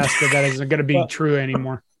pretty fast, but that isn't going to be true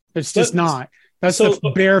anymore. It's just not. That's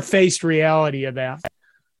the barefaced reality of that.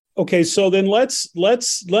 Okay, so then let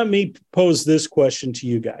me pose this question to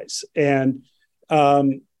you guys. And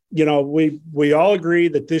we all agree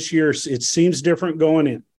that this year it seems different going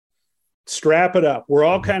in. Strap it up. We're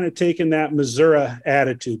all kind of taking that Missouri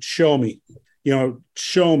attitude. Show me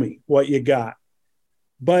what you got.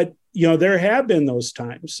 But there have been those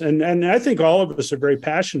times, and I think all of us are very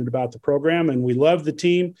passionate about the program, and we love the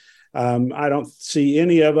team. I don't see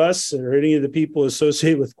any of us or any of the people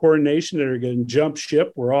associated with Corn Nation that are going to jump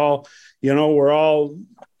ship. We're all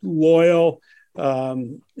loyal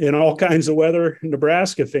in all kinds of weather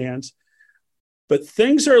Nebraska fans. But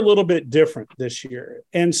things are a little bit different this year.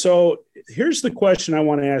 And so here's the question I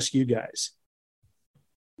want to ask you guys.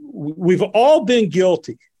 We've all been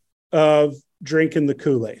guilty of drinking the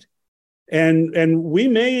Kool-Aid. And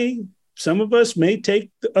some of us may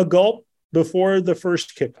take a gulp before the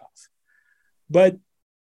first kickoff. But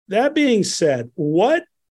that being said, what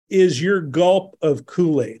is your gulp of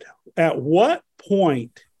Kool-Aid? At what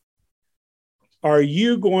point are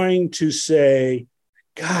you going to say,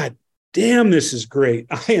 God damn, this is great.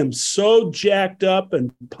 I am so jacked up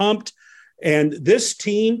and pumped. And this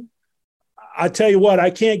team, I tell you what, I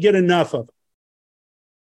can't get enough of it.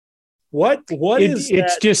 What is that?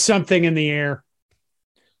 It's just something in the air.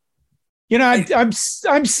 I'm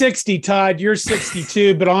 60, Todd. You're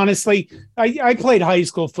 62, but honestly, I played high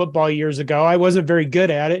school football years ago. I wasn't very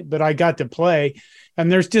good at it, but I got to play.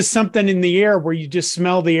 And there's just something in the air where you just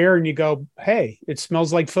smell the air and you go, hey, it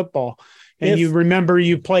smells like football. And you remember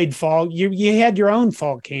you played fall. You had your own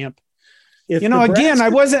fall camp. Again, I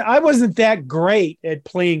wasn't that great at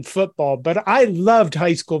playing football, but I loved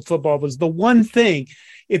high school football. It was the one thing.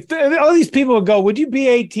 If all these people would go, would you be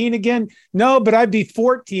 18 again? No, but I'd be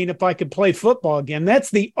 14 if I could play football again. That's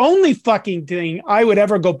the only fucking thing I would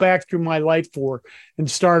ever go back through my life for and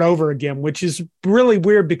start over again, which is really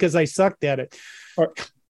weird because I sucked at it.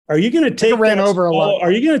 Are you going to take a lot?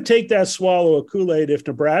 Are you going to take that swallow of Kool-Aid if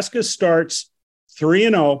Nebraska starts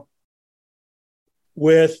 3-0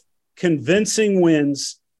 with convincing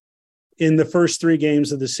wins in the first 3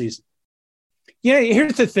 games of the season? Yeah,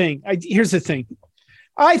 here's the thing.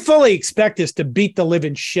 I fully expect us to beat the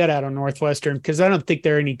living shit out of Northwestern because I don't think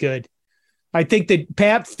they're any good. I think that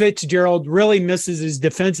Pat Fitzgerald really misses his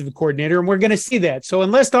defensive coordinator, and we're going to see that. So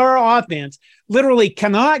unless our offense literally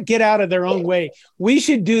cannot get out of their own way, we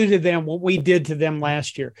should do to them what we did to them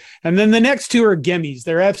last year. And then the next 2 are gimmies.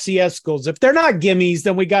 They're FCS schools. If they're not gimmies,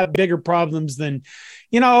 then we got bigger problems than,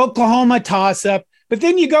 Oklahoma toss-up. But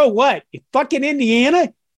then you go, what? Fucking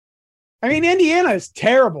Indiana? I mean, Indiana is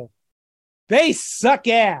terrible. They suck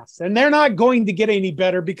ass, and they're not going to get any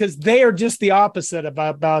better because they are just the opposite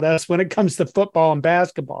about us when it comes to football and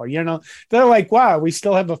basketball. They're like, wow, we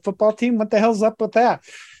still have a football team? What the hell's up with that?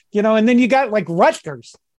 And then you got like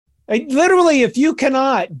Rutgers. Literally, if you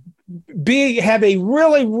cannot have a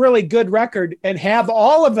really, really good record and have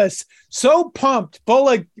all of us so pumped, full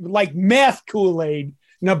of like meth Kool-Aid,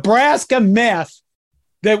 Nebraska meth,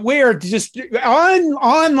 that we're just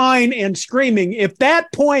online and screaming. If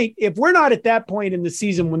we're not at that point in the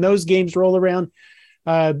season when those games roll around,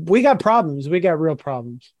 we got problems. We got real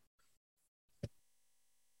problems.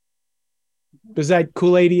 Was that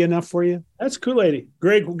Kool-Aid-y enough for you? That's Kool-Aid-y.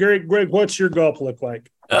 Greg, what's your gulp look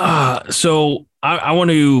like? So I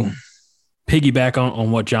want to piggyback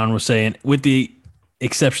on what John was saying, with the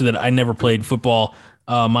exception that I never played football.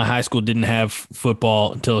 My high school didn't have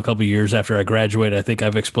football until a couple of years after I graduated. I think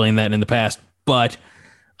I've explained that in the past, but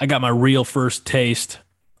I got my real first taste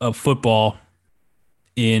of football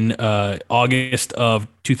in August of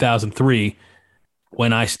 2003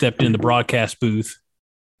 when I stepped in the broadcast booth.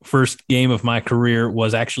 First game of my career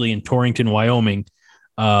was actually in Torrington, Wyoming,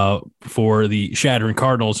 for the Shattering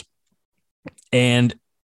Cardinals. And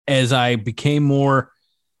as I became more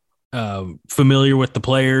familiar with the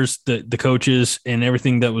players, the coaches, and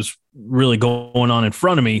everything that was really going on in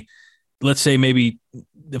front of me, let's say maybe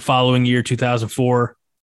the following year, 2004,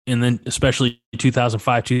 and then especially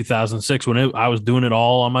 2005, 2006, when I was doing it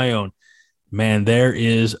all on my own, man, there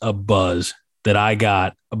is a buzz that I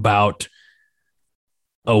got about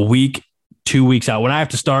a week, 2 weeks out when I have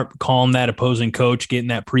to start calling that opposing coach, getting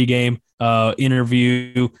that pregame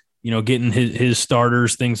interview, getting his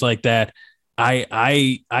starters, things like that.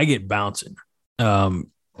 I get bouncing.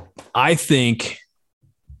 I think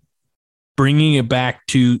bringing it back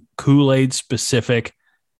to Kool-Aid specific,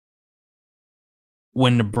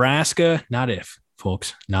 when Nebraska, not if,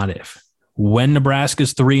 folks, not if, when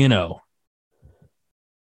Nebraska's 3-0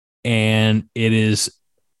 and it is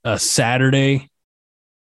a Saturday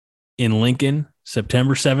in Lincoln,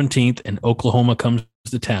 September 17th, and Oklahoma comes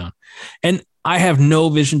to town. And I have no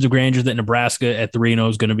visions of grandeur that Nebraska at 3-0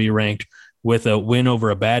 is going to be ranked with a win over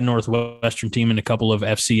a bad Northwestern team and a couple of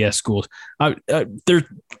FCS schools.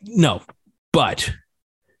 But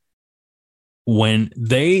when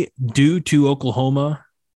they do to Oklahoma,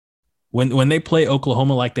 when they play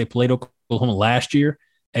Oklahoma like they played Oklahoma last year,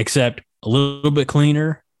 except a little bit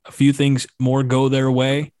cleaner, a few things more go their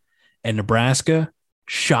way, and Nebraska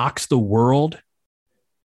shocks the world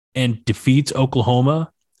and defeats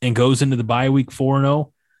Oklahoma and goes into the bye week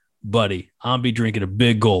 4-0, buddy, I'll be drinking a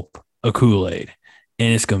big gulp of Kool-Aid,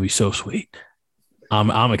 and it's going to be so sweet.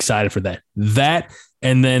 I'm excited for that. That,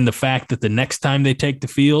 and then the fact that the next time they take the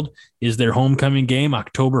field is their homecoming game,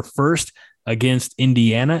 October 1st against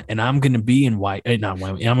Indiana, and I'm going to be in I'm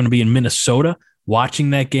going to be in Minnesota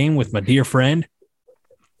watching that game with my dear friend.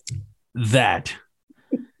 That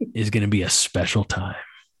is going to be a special time.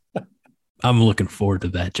 I'm looking forward to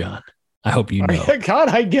that, John. I hope you know. God,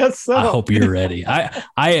 I guess so. I hope you're ready. I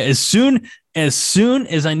as soon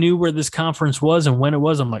as I knew where this conference was and when it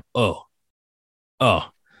was, I'm like, oh,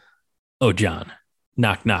 John,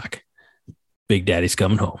 knock, knock. Big Daddy's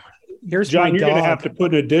coming home. Here's John, you're going to have to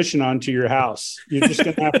put an addition onto your house. You're just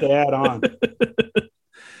going to have to add on.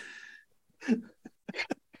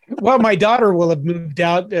 Well, my daughter will have moved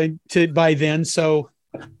out by then. So,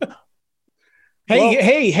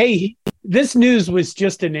 hey, this news was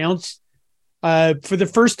just announced. For the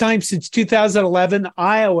first time since 2011,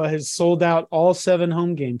 Iowa has sold out all 7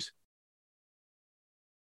 home games.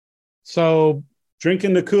 So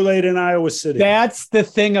drinking the Kool-Aid in Iowa City. That's the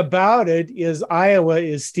thing about it, is Iowa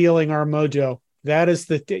is stealing our mojo. That is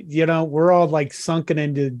we're all like sunken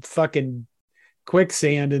into fucking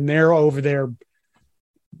quicksand, and they're over there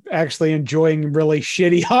actually enjoying really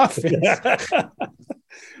shitty offense.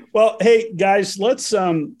 Well, hey guys, let's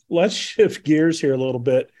shift gears here a little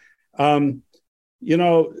bit. In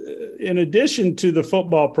addition to the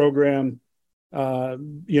football program,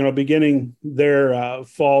 beginning their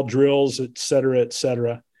fall drills, et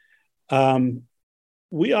cetera,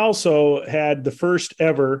 we also had the first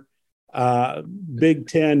ever Big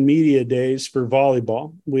Ten media days for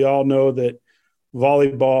volleyball. We all know that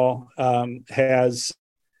volleyball has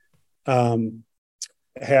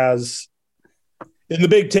in the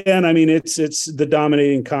Big Ten, I mean, it's the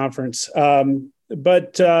dominating conference.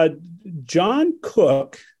 But John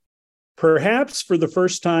Cook, perhaps for the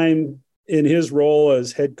first time in his role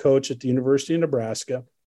as head coach at the University of Nebraska,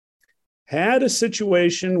 had a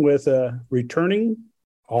situation with a returning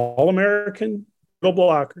All-American middle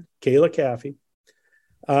blocker, Kayla Caffey,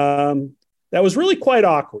 that was really quite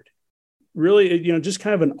awkward. Really, just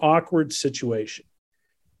kind of an awkward situation.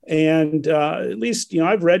 And at least,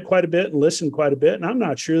 I've read quite a bit and listened quite a bit, and I'm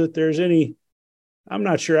not sure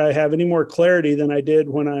I have any more clarity than I did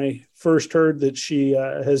when I first heard that she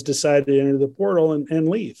has decided to enter the portal and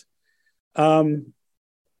leave.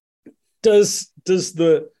 Does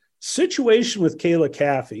the situation with Kayla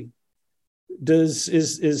Caffey,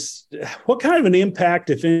 what kind of an impact,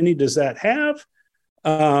 if any, does that have?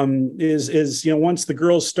 Once the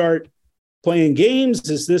girls start playing games,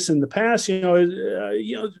 is this in the past? She's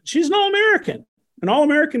an All-American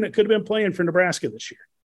that could have been playing for Nebraska this year.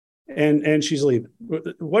 And she's leaving.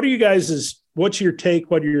 What are you guys' what's your take?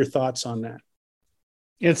 What are your thoughts on that?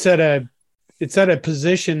 It's at a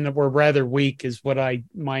position that we're rather weak, is what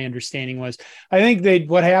my understanding was. I think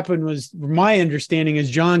what happened was, my understanding is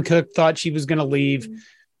John Cook thought she was going to leave,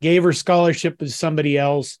 gave her scholarship to somebody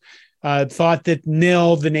else, thought that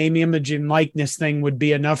the name, image, and likeness thing would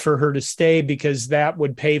be enough for her to stay, because that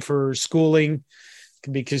would pay for her schooling,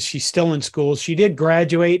 because she's still in school. She did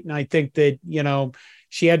graduate, and I think that,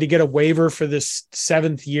 she had to get a waiver for this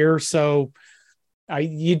 7th year. So I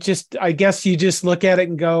guess you just look at it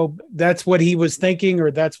and go, that's what he was thinking,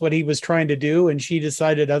 or that's what he was trying to do. And she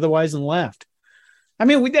decided otherwise and left. I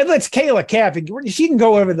mean, let's Kayla Caffey. She can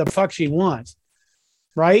go wherever the fuck she wants.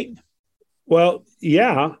 Right. Well,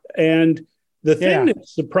 yeah. And the thing that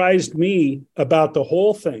surprised me about the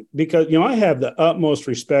whole thing, because, I have the utmost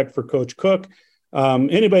respect for Coach Cook.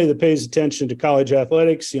 Anybody that pays attention to college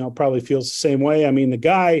athletics, probably feels the same way. I mean, the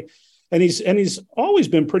guy, and he's always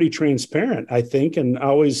been pretty transparent, I think, and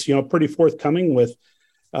always, pretty forthcoming with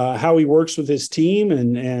how he works with his team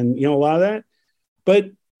and a lot of that.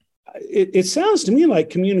 But it sounds to me like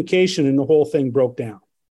communication in the whole thing broke down.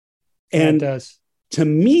 And it does. To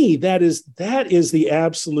me, that is the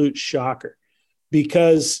absolute shocker,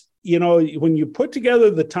 because, when you put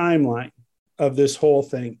together the timeline of this whole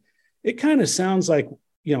thing, it kind of sounds like,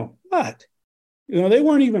 what?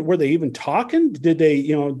 Were they even talking? Did they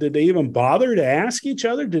even bother to ask each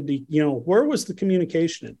other? Where was the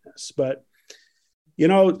communication in this? But,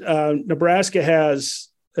 Nebraska has,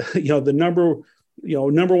 the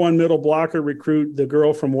number one middle blocker recruit, the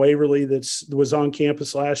girl from Waverly that was on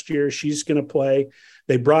campus last year. She's going to play.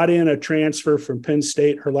 They brought in a transfer from Penn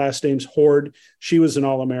State. Her last name's Horde. She was an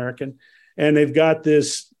All-American. And they've got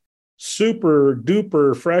this super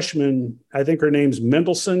duper freshman, I think her name's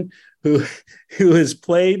Mendelson, who has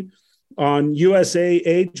played on USA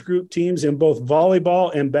age group teams in both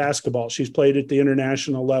volleyball and basketball. She's played at the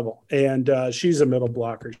international level, and she's a middle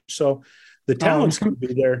blocker. So the talent's going to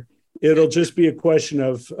be there. It'll just be a question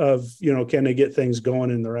of can they get things going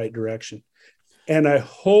in the right direction? And I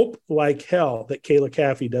hope like hell that Kayla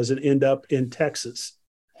Caffey doesn't end up in Texas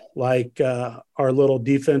like our little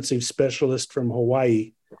defensive specialist from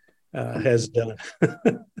Hawaii has done.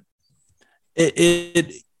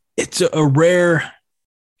 It's a rare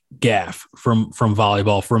gaffe from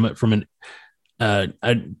volleyball, from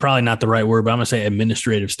an probably not the right word, but I'm going to say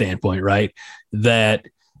administrative standpoint, right? That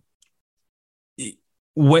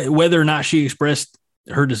whether or not she expressed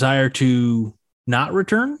her desire to not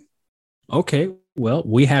return, okay, well,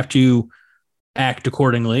 we have to act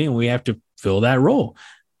accordingly and we have to fill that role.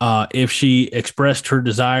 If she expressed her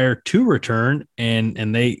desire to return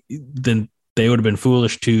and they would have been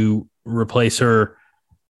foolish to replace her,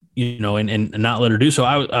 and not let her do so.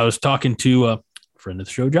 I was talking to a friend of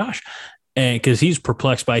the show, Josh, and because he's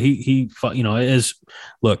perplexed by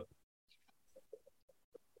look,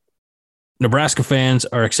 Nebraska fans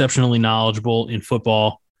are exceptionally knowledgeable in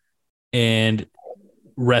football and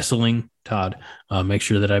wrestling. Todd, make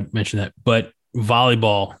sure that I mention that, but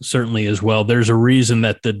volleyball certainly as well. There's a reason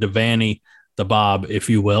that the Devaney, the Bob, if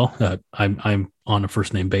you will, I'm on a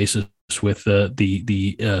first name basis with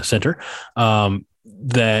the center,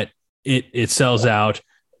 that it sells out.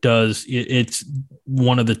 It's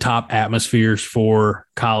one of the top atmospheres for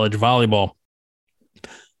college volleyball.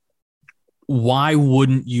 Why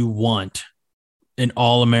wouldn't you want an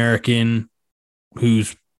All-American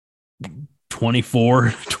who's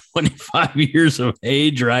 24, 25 years of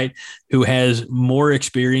age, right? Who has more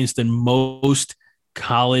experience than most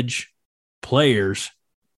college players?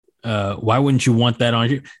 Why wouldn't you want that on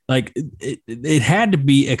you? Like it had to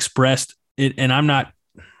be expressed. And I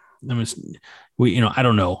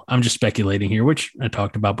don't know. I'm just speculating here, which I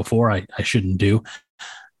talked about before. I shouldn't do,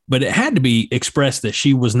 but it had to be expressed that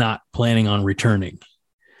she was not planning on returning,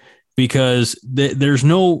 because there's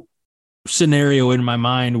no scenario in my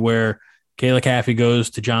mind where Kayla Caffey goes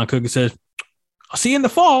to John Cook and says, "I'll see you in the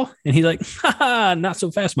fall." And he's like, "Not so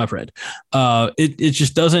fast, my friend." It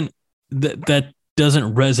just doesn't, that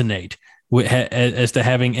doesn't resonate as to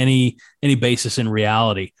having any basis in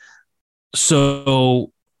reality.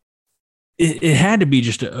 So it had to be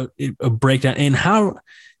just a breakdown. And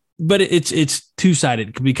but it's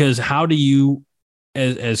two-sided, because how do you,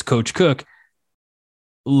 as Coach Cook,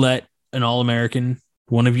 let an All-American,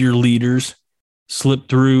 one of your leaders, slip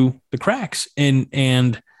through the cracks?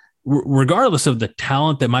 And regardless of the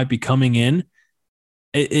talent that might be coming in,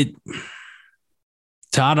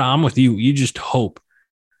 Todd, I'm with you. You just hope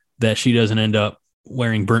that she doesn't end up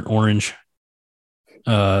wearing burnt orange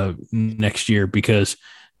next year, because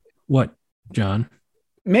what, John?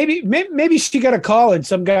 Maybe she got a call and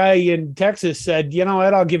some guy in Texas said, "You know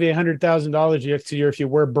what? I'll give you $100,000 next year if you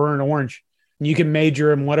wear burnt orange. And you can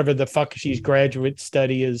major in whatever the fuck she's graduate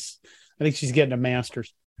study is." I think she's getting a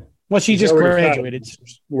master's. Well, she just graduated.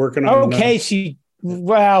 Working on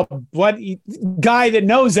what guy that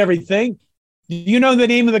knows everything? Do you know the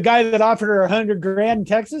name of the guy that offered her $100,000 in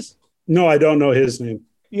Texas? No, I don't know his name.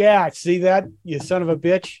 Yeah, see that, you son of a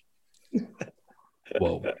bitch.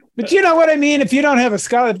 Whoa. But you know what I mean? If you don't have a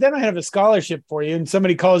scholarship, if they don't have a scholarship for you and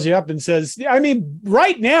somebody calls you up and says,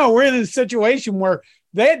 right now we're in a situation where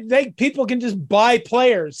they people can just buy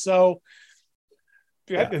players. So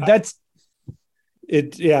that's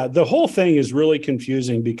it. Yeah. The whole thing is really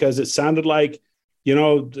confusing, because it sounded like,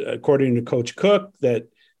 according to Coach Cook, that,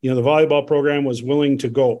 the volleyball program was willing to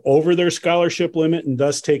go over their scholarship limit and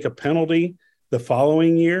thus take a penalty the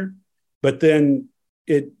following year. But then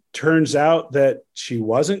it turns out that she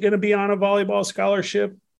wasn't going to be on a volleyball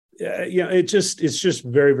scholarship. It's just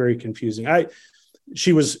very, very confusing.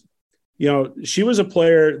 She was a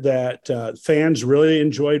player that fans really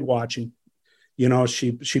enjoyed watching.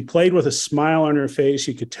 She played with a smile on her face.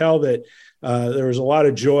 You could tell that there was a lot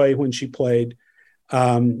of joy when she played.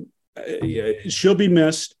 She'll be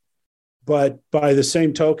missed, but by the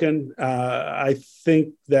same token, I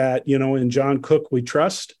think that, in John Cook we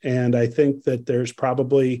trust, and I think that there's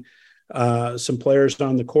probably some players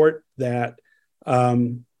on the court that are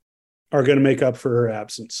going to make up for her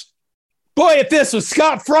absence. Boy, if this was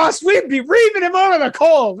Scott Frost, we'd be reaming him over the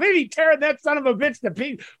coals. We'd be tearing that son of a bitch to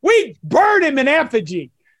pieces. We'd burn him in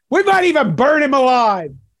effigy. We might even burn him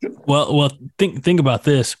alive. Well, think about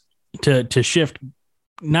this. To shift,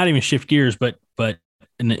 not even shift gears, but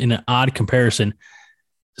in an odd comparison,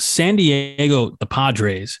 San Diego, the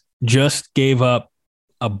Padres, just gave up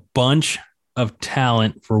a bunch of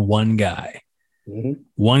talent for one guy. Mm-hmm.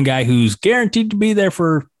 One guy who's guaranteed to be there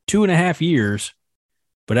for 2.5 years.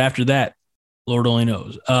 But after that, Lord only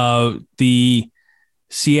knows. The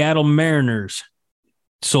Seattle Mariners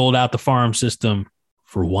sold out the farm system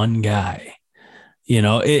for one guy.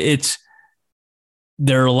 There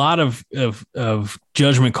are a lot of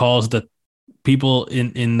judgment calls that people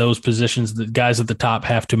in those positions, the guys at the top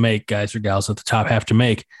have to make, guys or gals at the top have to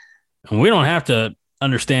make. And we don't have to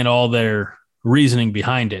understand all their reasoning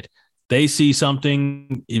behind it. They see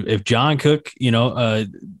something. If John Cook,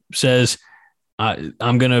 says,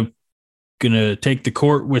 I'm going to take the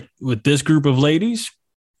court with this group of ladies,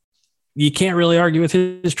 you can't really argue with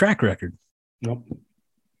his track record.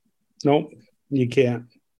 Nope, you can't.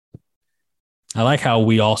 I like how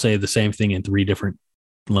we all say the same thing in 3 different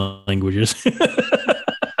languages.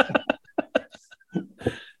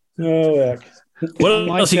 Heck. What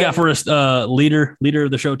else you got for us, leader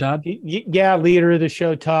of the show, Todd? Yeah, leader of the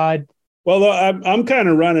show, Todd. Well, I'm kind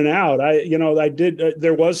of running out.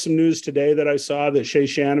 There was some news today that I saw that Shea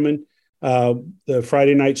Shanneman, the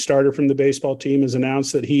Friday night starter from the baseball team, has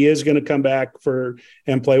announced that he is going to come back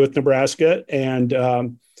and play with Nebraska. And,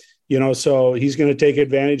 so he's going to take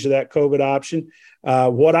advantage of that COVID option.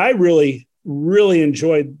 What I really, really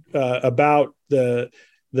enjoyed about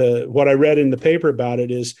what I read in the paper about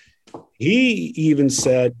it is he even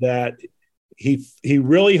said that he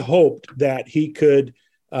really hoped that he could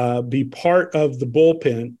be part of the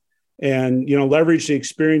bullpen and, leverage the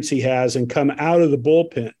experience he has and come out of the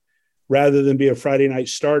bullpen rather than be a Friday night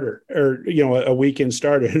starter or, a weekend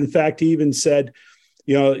starter. In fact, he even said,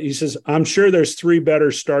 he says, I'm sure there's 3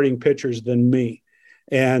 better starting pitchers than me.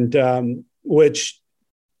 And which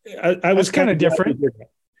I was kind of different.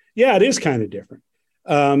 Yeah, it is kind of different.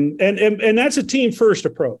 And that's a team first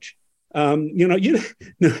approach. Normally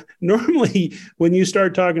when you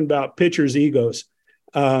start talking about pitchers' egos,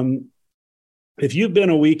 if you've been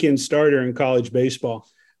a weekend starter in college baseball,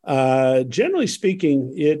 generally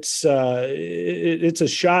speaking, it's a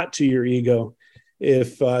shot to your ego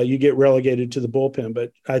if you get relegated to the bullpen.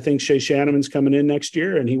 But I think Shea Shanneman's coming in next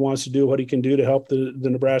year, and he wants to do what he can do to help the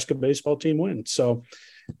Nebraska baseball team win. So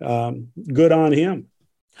good on him.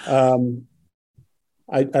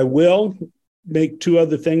 I will make 2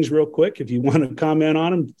 other things real quick. If you want to comment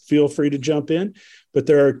on them, feel free to jump in. But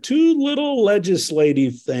there are 2 little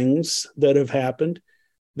legislative things that have happened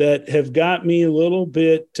that have got me a little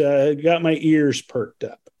bit, got my ears perked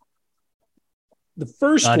up. The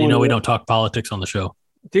first one. We don't talk politics on the show.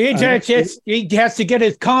 He has to get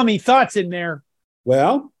his commie thoughts in there.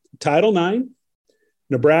 Well, Title IX,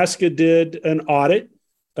 Nebraska did an audit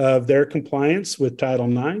of their compliance with Title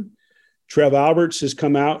IX. Trev Alberts has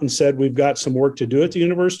come out and said we've got some work to do at the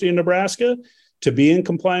University of Nebraska to be in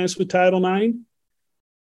compliance with Title IX,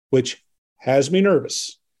 which has me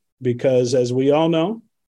nervous because, as we all know,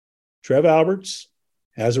 Trev Alberts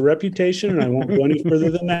has a reputation, and I won't go any further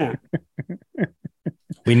than that.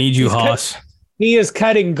 We need you, Haas. He is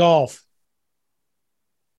cutting golf.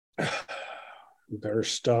 Better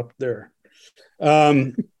stop there.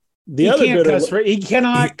 He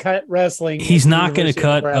cannot cut wrestling. He's not going to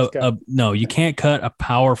cut no. You can't cut a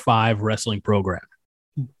Power 5 wrestling program.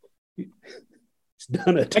 He's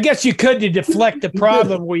done it. I guess you could to deflect the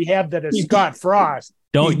problem we have that is Scott Frost.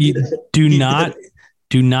 Do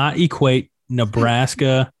not equate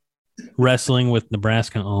Nebraska wrestling with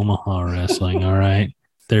Nebraska Omaha wrestling. All right,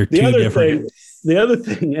 they're 2 different. The other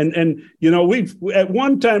thing, and we've at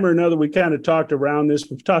one time or another, we kind of talked around this.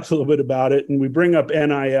 We've talked a little bit about it, and we bring up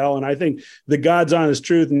NIL. And I think the God's honest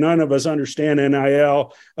truth, none of us understand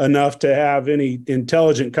NIL enough to have any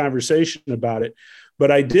intelligent conversation about it. But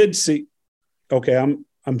I did see. Okay,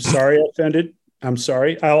 I'm sorry I offended I'm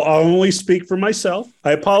sorry. I'll only speak for myself.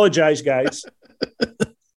 I apologize, guys.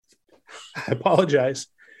 I apologize.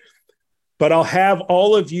 But I'll have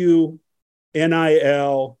all of you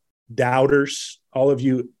NIL doubters, all of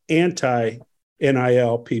you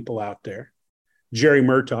anti-NIL people out there. Jerry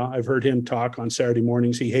Murtaugh, I've heard him talk on Saturday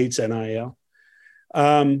mornings. He hates NIL.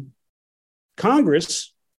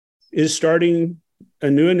 Congress is starting a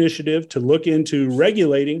new initiative to look into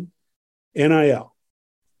regulating NIL.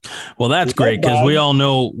 Well, that's great because we all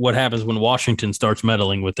know what happens when Washington starts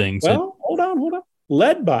meddling with things. Well, hold on.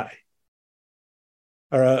 Led by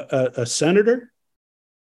a senator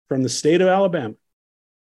from the state of Alabama,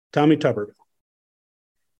 Tommy Tuberville.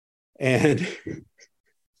 And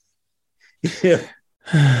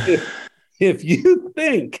if you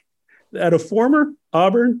think that a former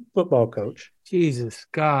Auburn football coach, Jesus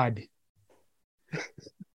God,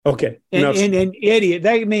 okay, and an idiot,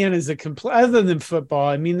 that man is a complete. Other than football,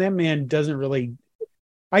 I mean, that man doesn't really.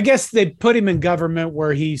 I guess they put him in government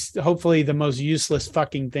where he's hopefully the most useless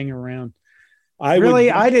fucking thing around. I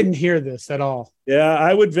didn't hear this at all. Yeah,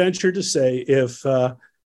 I would venture to say if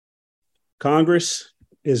Congress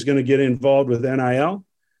is going to get involved with NIL,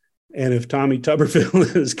 and if Tommy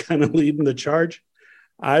Tuberville is kind of leading the charge,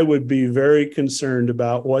 I would be very concerned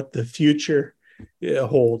about what the future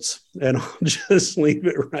holds. And I'll just leave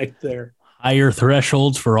it right there. Higher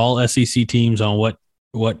thresholds for all SEC teams on what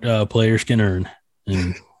players can earn.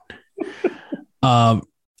 And,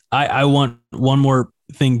 I want one more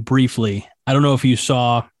thing briefly. I don't know if you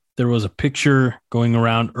saw, there was a picture going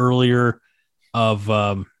around earlier of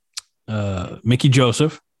Mickey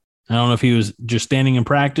Joseph. I don't know if he was just standing in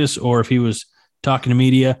practice or if he was talking to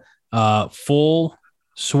media. Full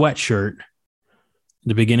sweatshirt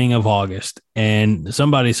the beginning of August. And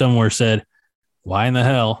somebody somewhere said, why in the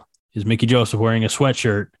hell is Mickey Joseph wearing a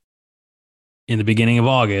sweatshirt in the beginning of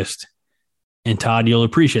August? And Todd, you'll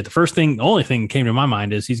appreciate the only thing that came to my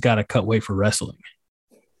mind is he's got to cut weight for wrestling.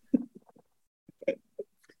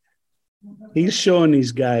 He's showing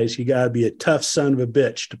these guys you got to be a tough son of a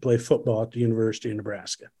bitch to play football at the University of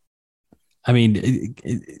Nebraska. I mean,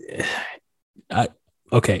 I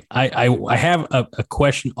have a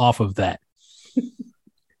question off of that.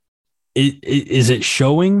 Is it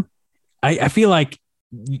showing? I feel like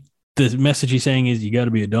the message he's saying is you got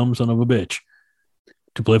to be a dumb son of a bitch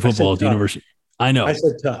to play football at the university. I know. I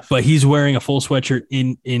said tough. But he's wearing a full sweatshirt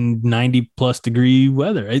in 90 plus degree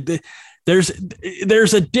weather. There's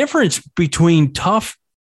a difference between tough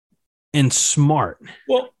and smart.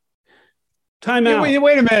 Well, time out.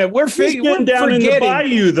 Wait a minute. We're getting down in the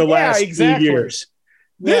bayou the last few years.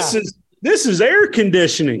 This is air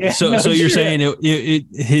conditioning. Yeah, so you're saying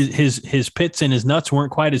his pits and his nuts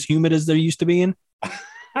weren't quite as humid as they used to be in?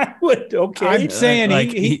 I would. Okay. I'm saying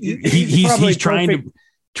he's trying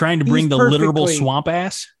to bring the literal swamp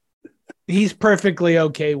ass. He's perfectly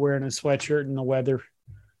okay wearing a sweatshirt in the weather.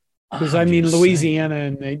 Because I mean, Louisiana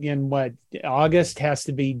in what August has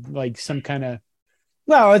to be like some kind of.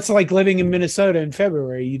 Well, it's like living in Minnesota in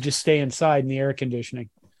February. You just stay inside in the air conditioning.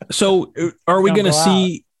 So, are we going to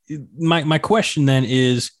see? My question then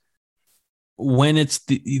is, when it's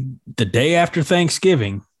the day after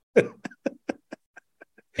Thanksgiving,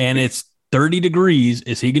 and it's 30 degrees,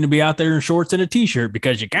 is he going to be out there in shorts and a t-shirt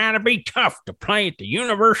because you got to be tough to play at the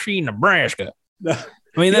University of Nebraska?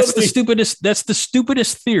 I mean, that's the stupidest. That's the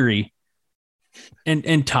stupidest theory.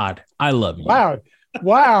 And Todd, I love you.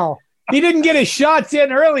 Wow. He didn't get his shots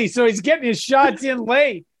in early, so he's getting his shots in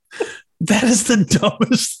late. That is the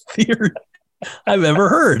dumbest theory I've ever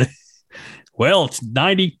heard. Well, it's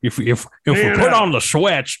 90. If we put on the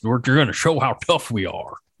sweats, we're going to show how tough we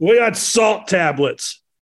are. We got salt tablets.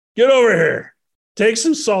 Get over here. Take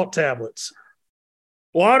some salt tablets.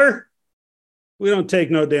 Water. We don't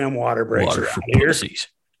take no damn water breaks around here. Pussies.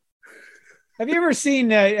 Have you ever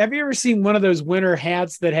seen one of those winter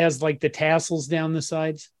hats that has like the tassels down the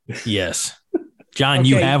sides? Yes. John,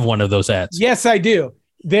 You have one of those hats. Yes, I do.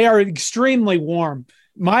 They are extremely warm.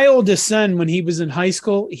 My oldest son, when he was in high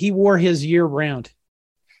school, he wore his year round.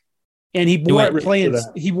 And he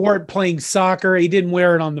wore it playing soccer. He didn't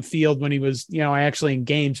wear it on the field when he was, actually in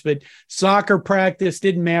games, but soccer practice,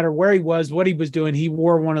 didn't matter where he was, what he was doing. He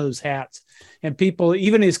wore one of those hats. And people,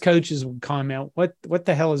 even his coaches would comment, what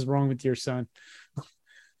the hell is wrong with your son?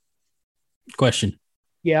 Question.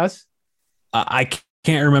 Yes. I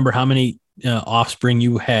can't remember how many offspring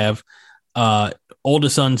you have.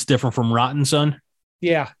 Oldest son's different from rotten son.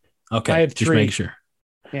 Yeah. Okay. I have just 3. make sure.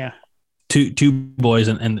 Yeah. Two boys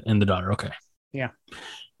and the daughter. Okay. Yeah.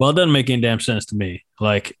 Well, it doesn't make any damn sense to me.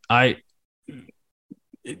 Like at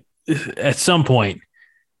some point,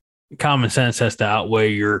 common sense has to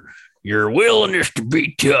outweigh your Your willingness to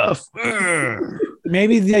be tough.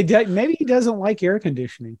 Maybe he doesn't like air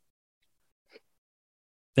conditioning.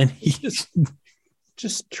 Then he's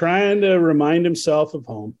just trying to remind himself of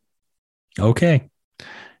home. Okay.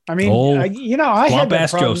 I mean, I had that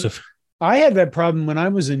problem. Joseph. I had that problem when I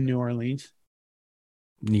was in New Orleans.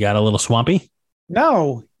 You got a little swampy?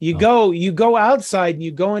 No, you go outside and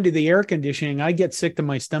you go into the air conditioning. I get sick to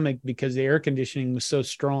my stomach because the air conditioning was so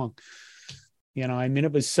strong.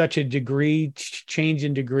 It was such a change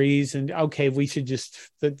in degrees, and okay, we should just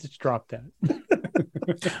drop that.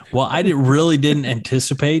 Well, I didn't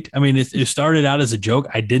anticipate. I mean, it started out as a joke.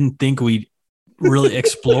 I didn't think we'd really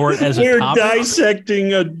explore it as a topic. We're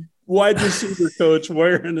dissecting a wide receiver coach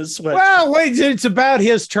wearing a sweatshirt. Well, wait, it's about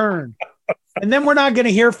his turn. And then we're not going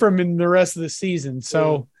to hear from him the rest of the season.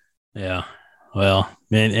 So, yeah. Well,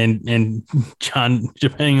 and John,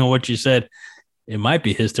 depending on what you said, it might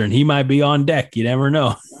be his turn. He might be on deck. You never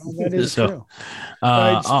know. Well, that is true.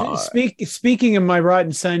 Speaking of my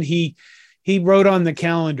rotten son, he wrote on the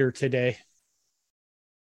calendar today.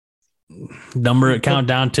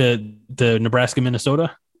 Countdown to Nebraska,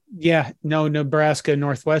 Minnesota. Yeah, no, Nebraska,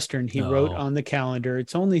 Northwestern. He wrote on the calendar.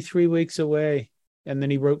 It's only 3 weeks away. And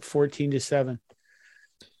then he wrote 14-7.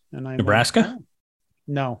 And I Nebraska?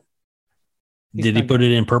 No. Did he put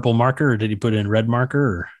it in purple marker or did he put it in red marker?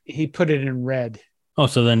 Or? He put it in red. Oh,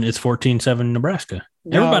 so then it's 14-7 Nebraska.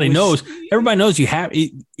 No, everybody knows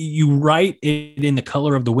you write it in the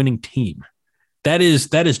color of the winning team. That is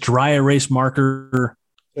dry erase marker.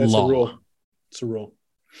 That's law. a rule. It's a rule.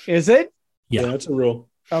 Is it? Yeah, that's a rule.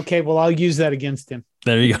 Okay, well, I'll use that against him.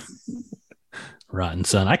 There you go. Rotten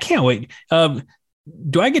son. I can't wait.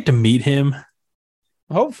 Do I get to meet him?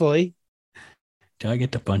 Hopefully. Do I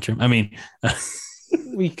get to punch him? I mean,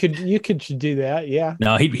 you could do that. Yeah.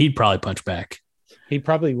 No, he'd probably punch back. He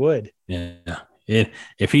probably would. Yeah.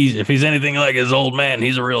 If he's anything like his old man,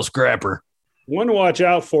 he's a real scrapper. One to watch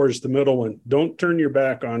out for is the middle one. Don't turn your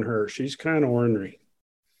back on her. She's kind of ornery.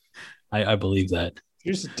 I believe that.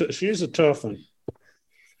 She's a tough one.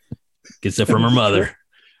 Gets it from her mother.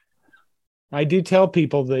 I do tell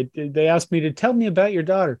people that they ask me to tell me about your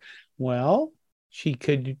daughter. Well, she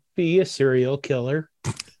could be a serial killer.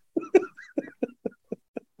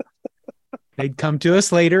 They'd come to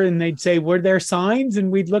us later and they'd say, were there signs?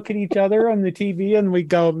 And we'd look at each other on the TV and we'd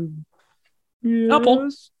go, yes. Couple.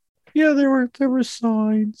 Yeah, there were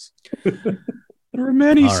signs. There were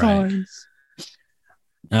many signs.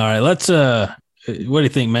 All right, let's what do you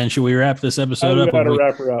think, man? Should we wrap this episode up?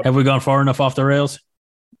 Wrap her up? Have we gone far enough off the rails?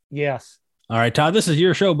 Yes. All right, Todd, this is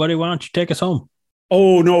your show, buddy. Why don't you take us home?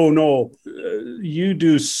 Oh, no. You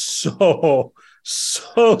do so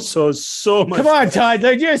much. Come on, Todd.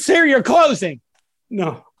 Just hear your closing.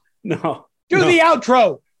 No. Do the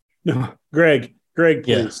outro. No, Greg,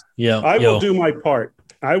 please. Yeah. I will do my part.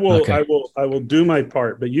 I will do my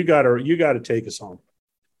part, but you gotta take us home.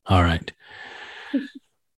 All right.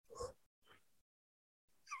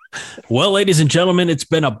 Well, ladies and gentlemen, it's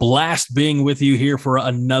been a blast being with you here for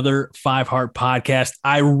another Five Heart podcast.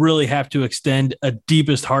 I really have to extend a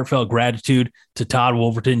deepest heartfelt gratitude to Todd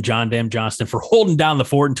Wolverton, John Dam Johnston for holding down the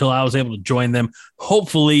fort until I was able to join them.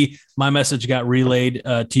 Hopefully my message got relayed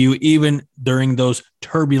to you even during those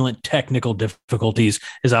turbulent technical difficulties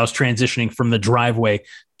as I was transitioning from the driveway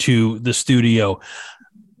to the studio.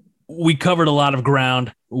 We covered a lot of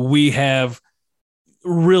ground. We have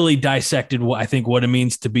really dissected what it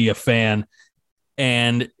means to be a fan.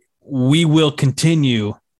 And we will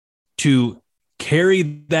continue to carry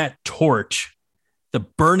that torch, the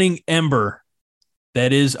burning ember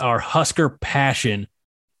that is our Husker passion,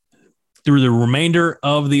 through the remainder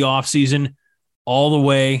of the offseason, all the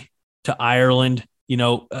way to Ireland,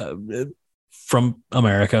 from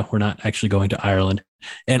America. We're not actually going to Ireland,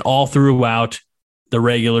 and all throughout the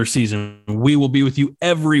regular season. We will be with you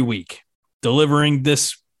every week, delivering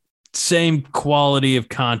this same quality of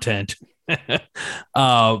content.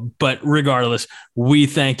 But regardless, we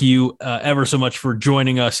thank you ever so much for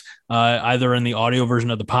joining us, either in the audio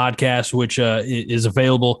version of the podcast, which is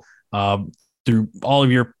available through all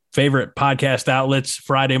of your favorite podcast outlets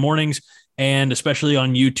Friday mornings, and especially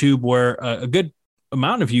on YouTube, where a good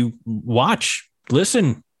amount of you watch,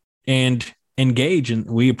 listen, and engage. And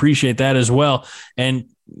we appreciate that as well. And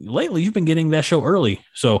lately you've been getting that show early,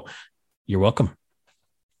 so you're welcome.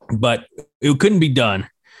 But it couldn't be done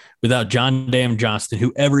without John Dam Johnston,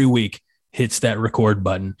 who every week hits that record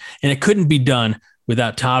button. And it couldn't be done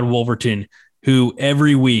without Todd Wolverton, who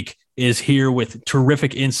every week is here with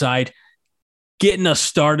terrific insight, getting us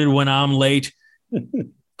started when I'm late,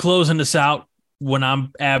 closing us out when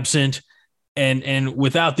I'm absent. And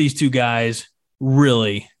without these two guys,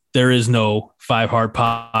 really, there is no Five Heart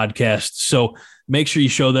Podcast. So make sure you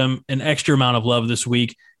show them an extra amount of love this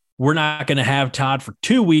week. We're not going to have Todd for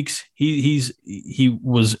 2 weeks. He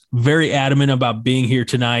was very adamant about being here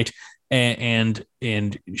tonight and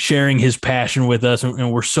sharing his passion with us.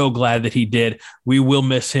 And we're so glad that he did. We will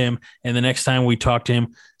miss him. And the next time we talk to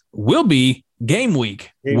him will be game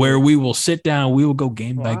week, where we will sit down. We will go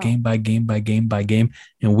game by game by game by game by game,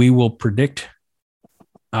 and we will predict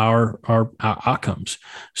our outcomes.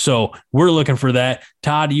 So we're looking for that.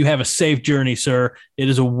 Todd, you have a safe journey, sir. It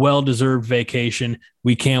is a well-deserved vacation.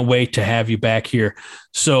 We can't wait to have you back here.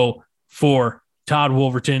 So for Todd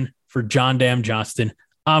Wolverton, for John Dam Johnston,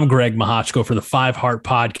 I'm Greg Mahochko for the Five Heart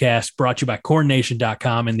Podcast, brought to you by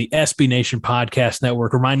CornNation.com and the SB Nation Podcast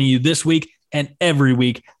Network, reminding you this week and every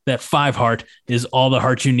week that Five Heart is all the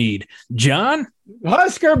heart you need. John?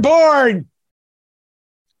 Husker born!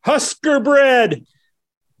 Husker bred!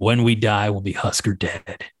 When we die, we'll be Husker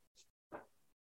dead.